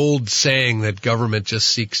old saying that government just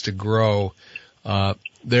seeks to grow.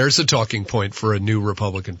 There's a talking point for a new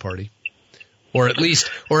Republican Party. Or at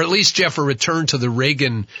least, Jeff, a return to the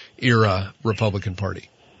Reagan-era Republican Party.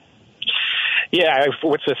 Yeah,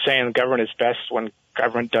 what's the saying? Government is best when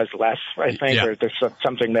government does less, I think, yeah. Or there's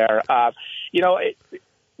something there.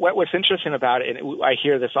 What's interesting about it, and I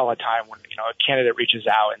hear this all the time when, a candidate reaches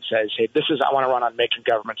out and says, hey, I want to run on making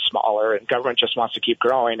government smaller, and government just wants to keep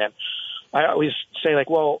growing. And I always say,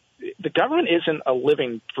 the government isn't a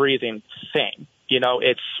living, breathing thing.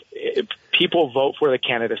 People vote for the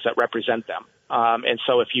candidates that represent them. And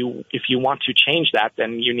so if you want to change that,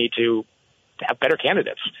 then you need to have better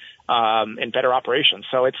candidates and better operations.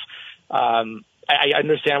 So it's I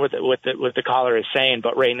understand what the caller is saying,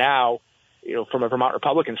 but right now, from a Vermont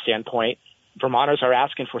Republican standpoint, Vermonters are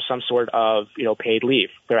asking for some sort of paid leave.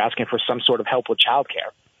 They're asking for some sort of help with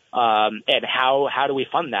childcare. And how do we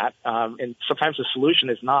fund that? And sometimes the solution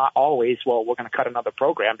is not always, we're going to cut another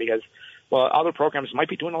program because, other programs might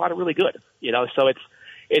be doing a lot of really good, so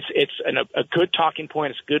it's a good talking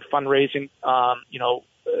point. It's a good fundraising,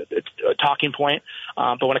 it's a talking point.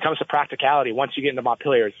 But when it comes to practicality, once you get into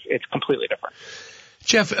Montpelier, it's completely different.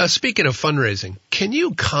 Jeff, speaking of fundraising, can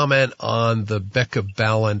you comment on the Becca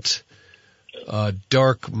Ballant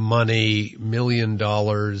dark money, $1 million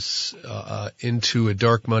into a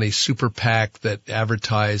dark money super PAC that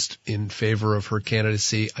advertised in favor of her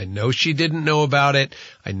candidacy? I know she didn't know about it.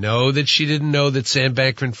 I know that she didn't know that Sam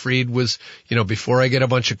Bankman-Fried was, before I get a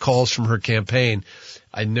bunch of calls from her campaign,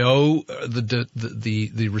 I know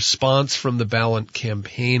the response from the Ballant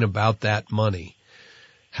campaign about that money.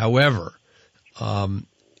 However,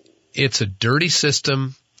 it's a dirty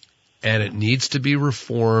system and it needs to be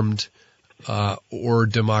reformed. or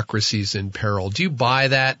democracy's in peril. Do you buy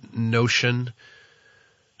that notion?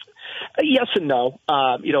 Yes and no.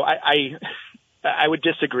 I would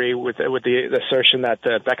disagree with the assertion that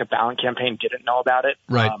the Becca Balint campaign didn't know about it.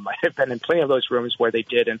 Right. I've been in plenty of those rooms where they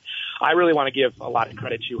did, and I really want to give a lot of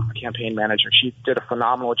credit to our campaign manager. She did a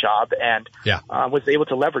phenomenal job and was able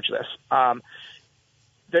to leverage this.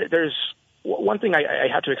 There's one thing I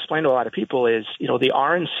have to explain to a lot of people is, the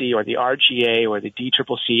RNC or the RGA or the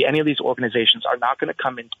DCCC, any of these organizations are not going to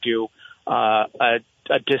come into a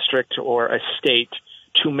district or a state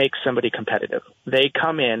to make somebody competitive. They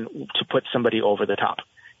come in to put somebody over the top.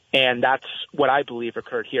 And that's what I believe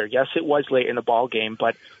occurred here. Yes, it was late in the ball game,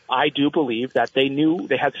 but I do believe that they knew,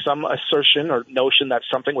 they had some assertion or notion that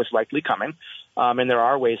something was likely coming. And there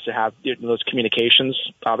are ways to have those communications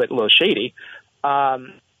a little shady.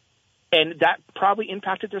 And that probably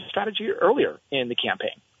impacted their strategy earlier in the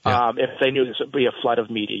campaign. Yeah. If they knew this would be a flood of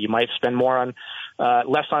media, you might spend more on,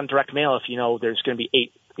 less on direct mail if there's going to be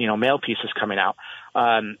 8 mail pieces coming out.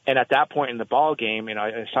 And at that point in the ball game,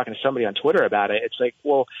 I was talking to somebody on Twitter about it. It's like,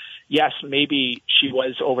 well, yes, maybe she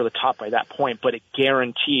was over the top by that point, but it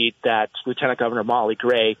guaranteed that Lieutenant Governor Molly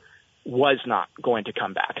Gray was not going to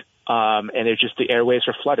come back. And it just, the airways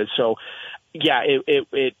were flooded. So yeah,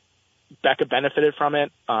 Becca benefited from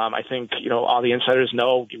it. I think, all the insiders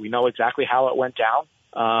we know exactly how it went down.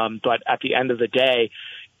 But at the end of the day,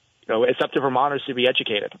 it's up to Vermonters to be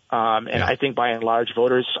educated. And I think by and large,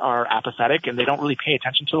 voters are apathetic and they don't really pay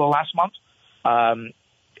attention to the last month.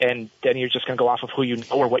 And then you're just going to go off of who you know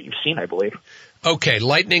or what you've seen, I believe. Okay,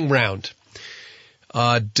 lightning round.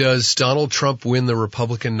 Does Donald Trump win the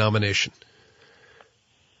Republican nomination?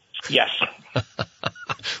 Yes.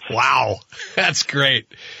 Wow. That's great.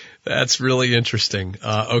 That's really interesting.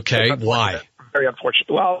 Okay, why? Very unfortunate.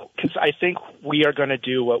 Well, because I think we are going to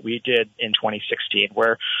do what we did in 2016,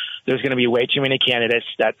 where there's going to be way too many candidates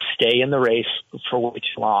that stay in the race for way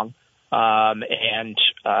too long.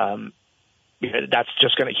 That's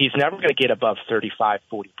just going to, he's never going to get above 35,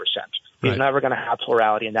 40%. He's never going to have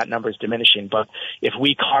plurality, and that number is diminishing. But if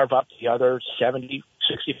we carve up the other 70,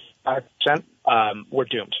 65%, we're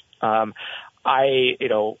doomed. I'm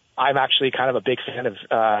actually kind of a big fan of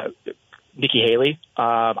Nikki Haley.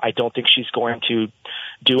 I don't think she's going to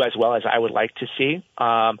do as well as I would like to see.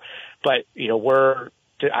 But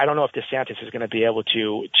I don't know if DeSantis is going to be able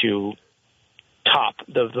to top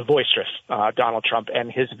the boisterous Donald Trump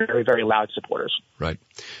and his very, very loud supporters. Right.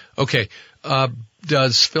 Okay.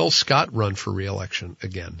 Does Phil Scott run for re-election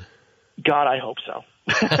again? God, I hope so.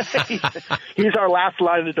 He's our last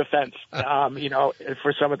line of defense,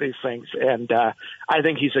 for some of these things. And I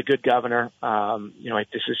think he's a good governor.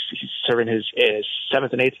 He's serving his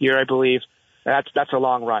 7th and 8th year, I believe. That's a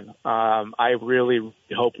long run. I really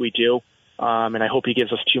hope we do. And I hope he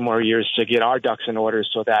gives us 2 more years to get our ducks in order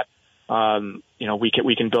so that,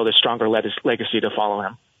 we can build a stronger legacy to follow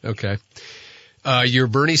him. Okay. You're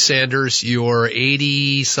Bernie Sanders, you're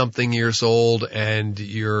 80-something years old, and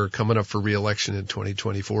you're coming up for re-election in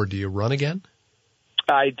 2024. Do you run again?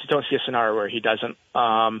 I don't see a scenario where he doesn't.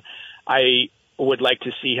 I would like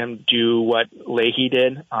to see him do what Leahy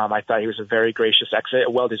did. I thought he was a very gracious exit,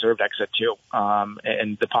 a well-deserved exit, too,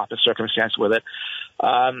 and the pomp and circumstance with it.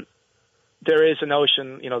 There is a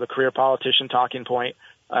notion, the career politician talking point.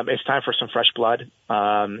 It's time for some fresh blood.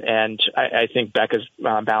 And I think Becca's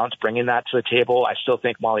Balint's bringing that to the table. I still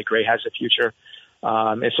think Molly Gray has a future.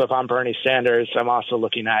 And so if I'm Bernie Sanders, I'm also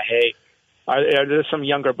looking at, hey, are there some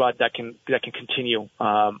younger blood that can continue,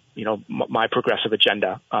 my progressive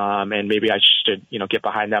agenda? And maybe I should, get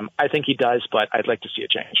behind them. I think he does, but I'd like to see a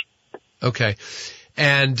change. Okay.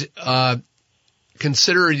 And,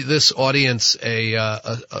 consider this audience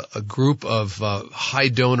a group of high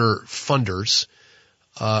donor funders.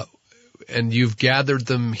 And you've gathered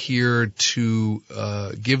them here to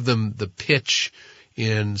give them the pitch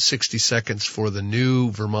in 60 seconds for the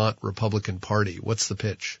new Vermont Republican Party. What's the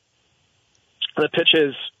pitch? The pitch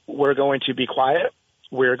is we're going to be quiet.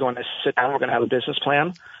 We're going to sit down. We're going to have a business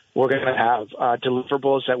plan. We're going to have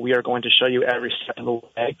deliverables that we are going to show you every step of the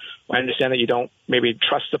way. I understand that you don't maybe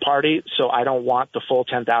trust the party, so I don't want the full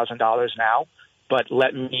 $10,000 now, but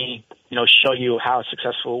let me, show you how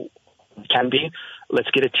successful it can be. Let's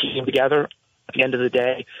get a team together. At the end of the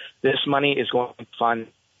day, this money is going to fund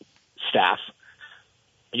staff.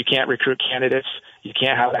 You can't recruit candidates. You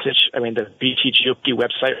can't have message. I mean, the VTGOP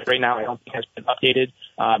website right now, I don't think has been updated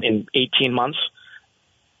in 18 months.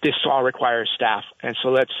 This all requires staff. And so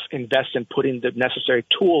let's invest in putting the necessary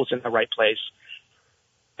tools in the right place,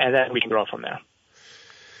 and then we can grow from there.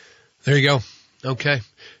 There you go. Okay.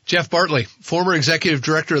 Jeff Bartley, former executive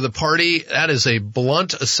director of the party. That is a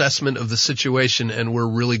blunt assessment of the situation, and we're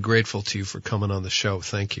really grateful to you for coming on the show.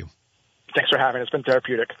 Thank you. Thanks for having it. It's been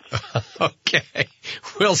therapeutic. Okay.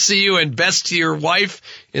 We'll see you, and best to your wife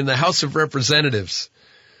in the House of Representatives.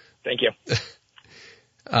 Thank you.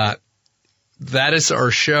 That is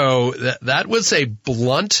our show. That was a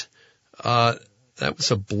blunt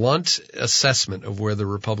assessment of where the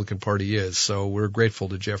Republican Party is. So we're grateful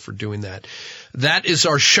to Jeff for doing that. That is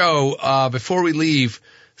our show. Before we leave,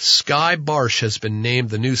 Skye Barsh has been named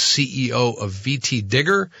the new CEO of VT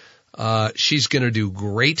Digger. She's going to do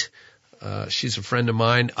great. She's a friend of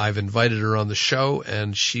mine. I've invited her on the show,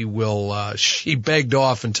 and she begged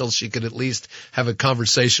off until she could at least have a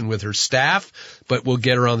conversation with her staff, but we'll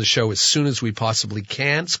get her on the show as soon as we possibly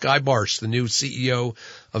can. Skye Barsh, the new CEO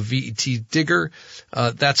of VT Digger.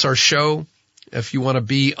 That's our show. If you want to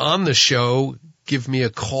be on the show, give me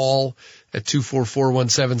a call at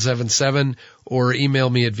 244-1777 or email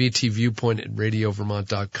me at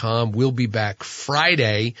vtviewpoint@radiovermont.com. We'll be back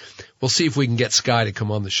Friday. We'll see if we can get Skye to come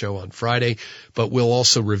on the show on Friday, but we'll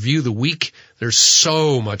also review the week. There's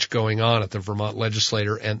so much going on at the Vermont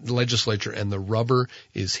legislature, and the rubber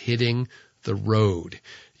is hitting the road.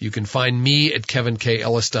 You can find me at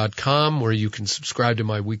kevinkellis.com, where you can subscribe to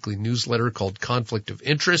my weekly newsletter called Conflict of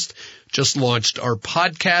Interest. Just launched our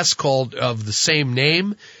podcast called of the same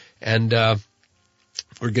name, and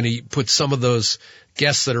we're going to put some of those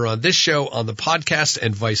guests that are on this show on the podcast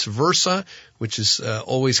and vice versa, which is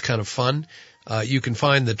always kind of fun. You can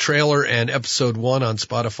find the trailer and episode 1 on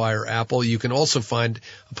Spotify or Apple. You can also find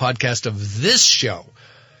a podcast of this show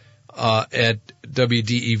at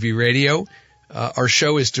WDEV Radio. Our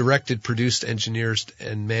show is directed, produced, engineered,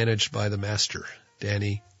 and managed by the master,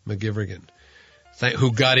 Danny McGivrigan,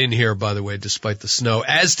 who got in here, by the way, despite the snow,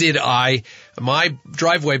 as did I. My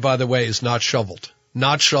driveway, by the way, is not shoveled.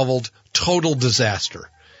 Not shoveled. Total disaster.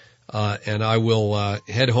 And I will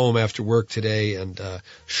head home after work today and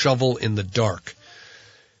shovel in the dark.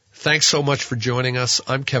 Thanks so much for joining us.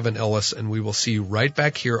 I'm Kevin Ellis, and we will see you right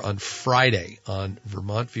back here on Friday on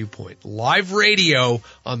Vermont Viewpoint. Live radio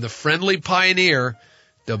on the Friendly Pioneer,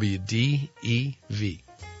 WDEV.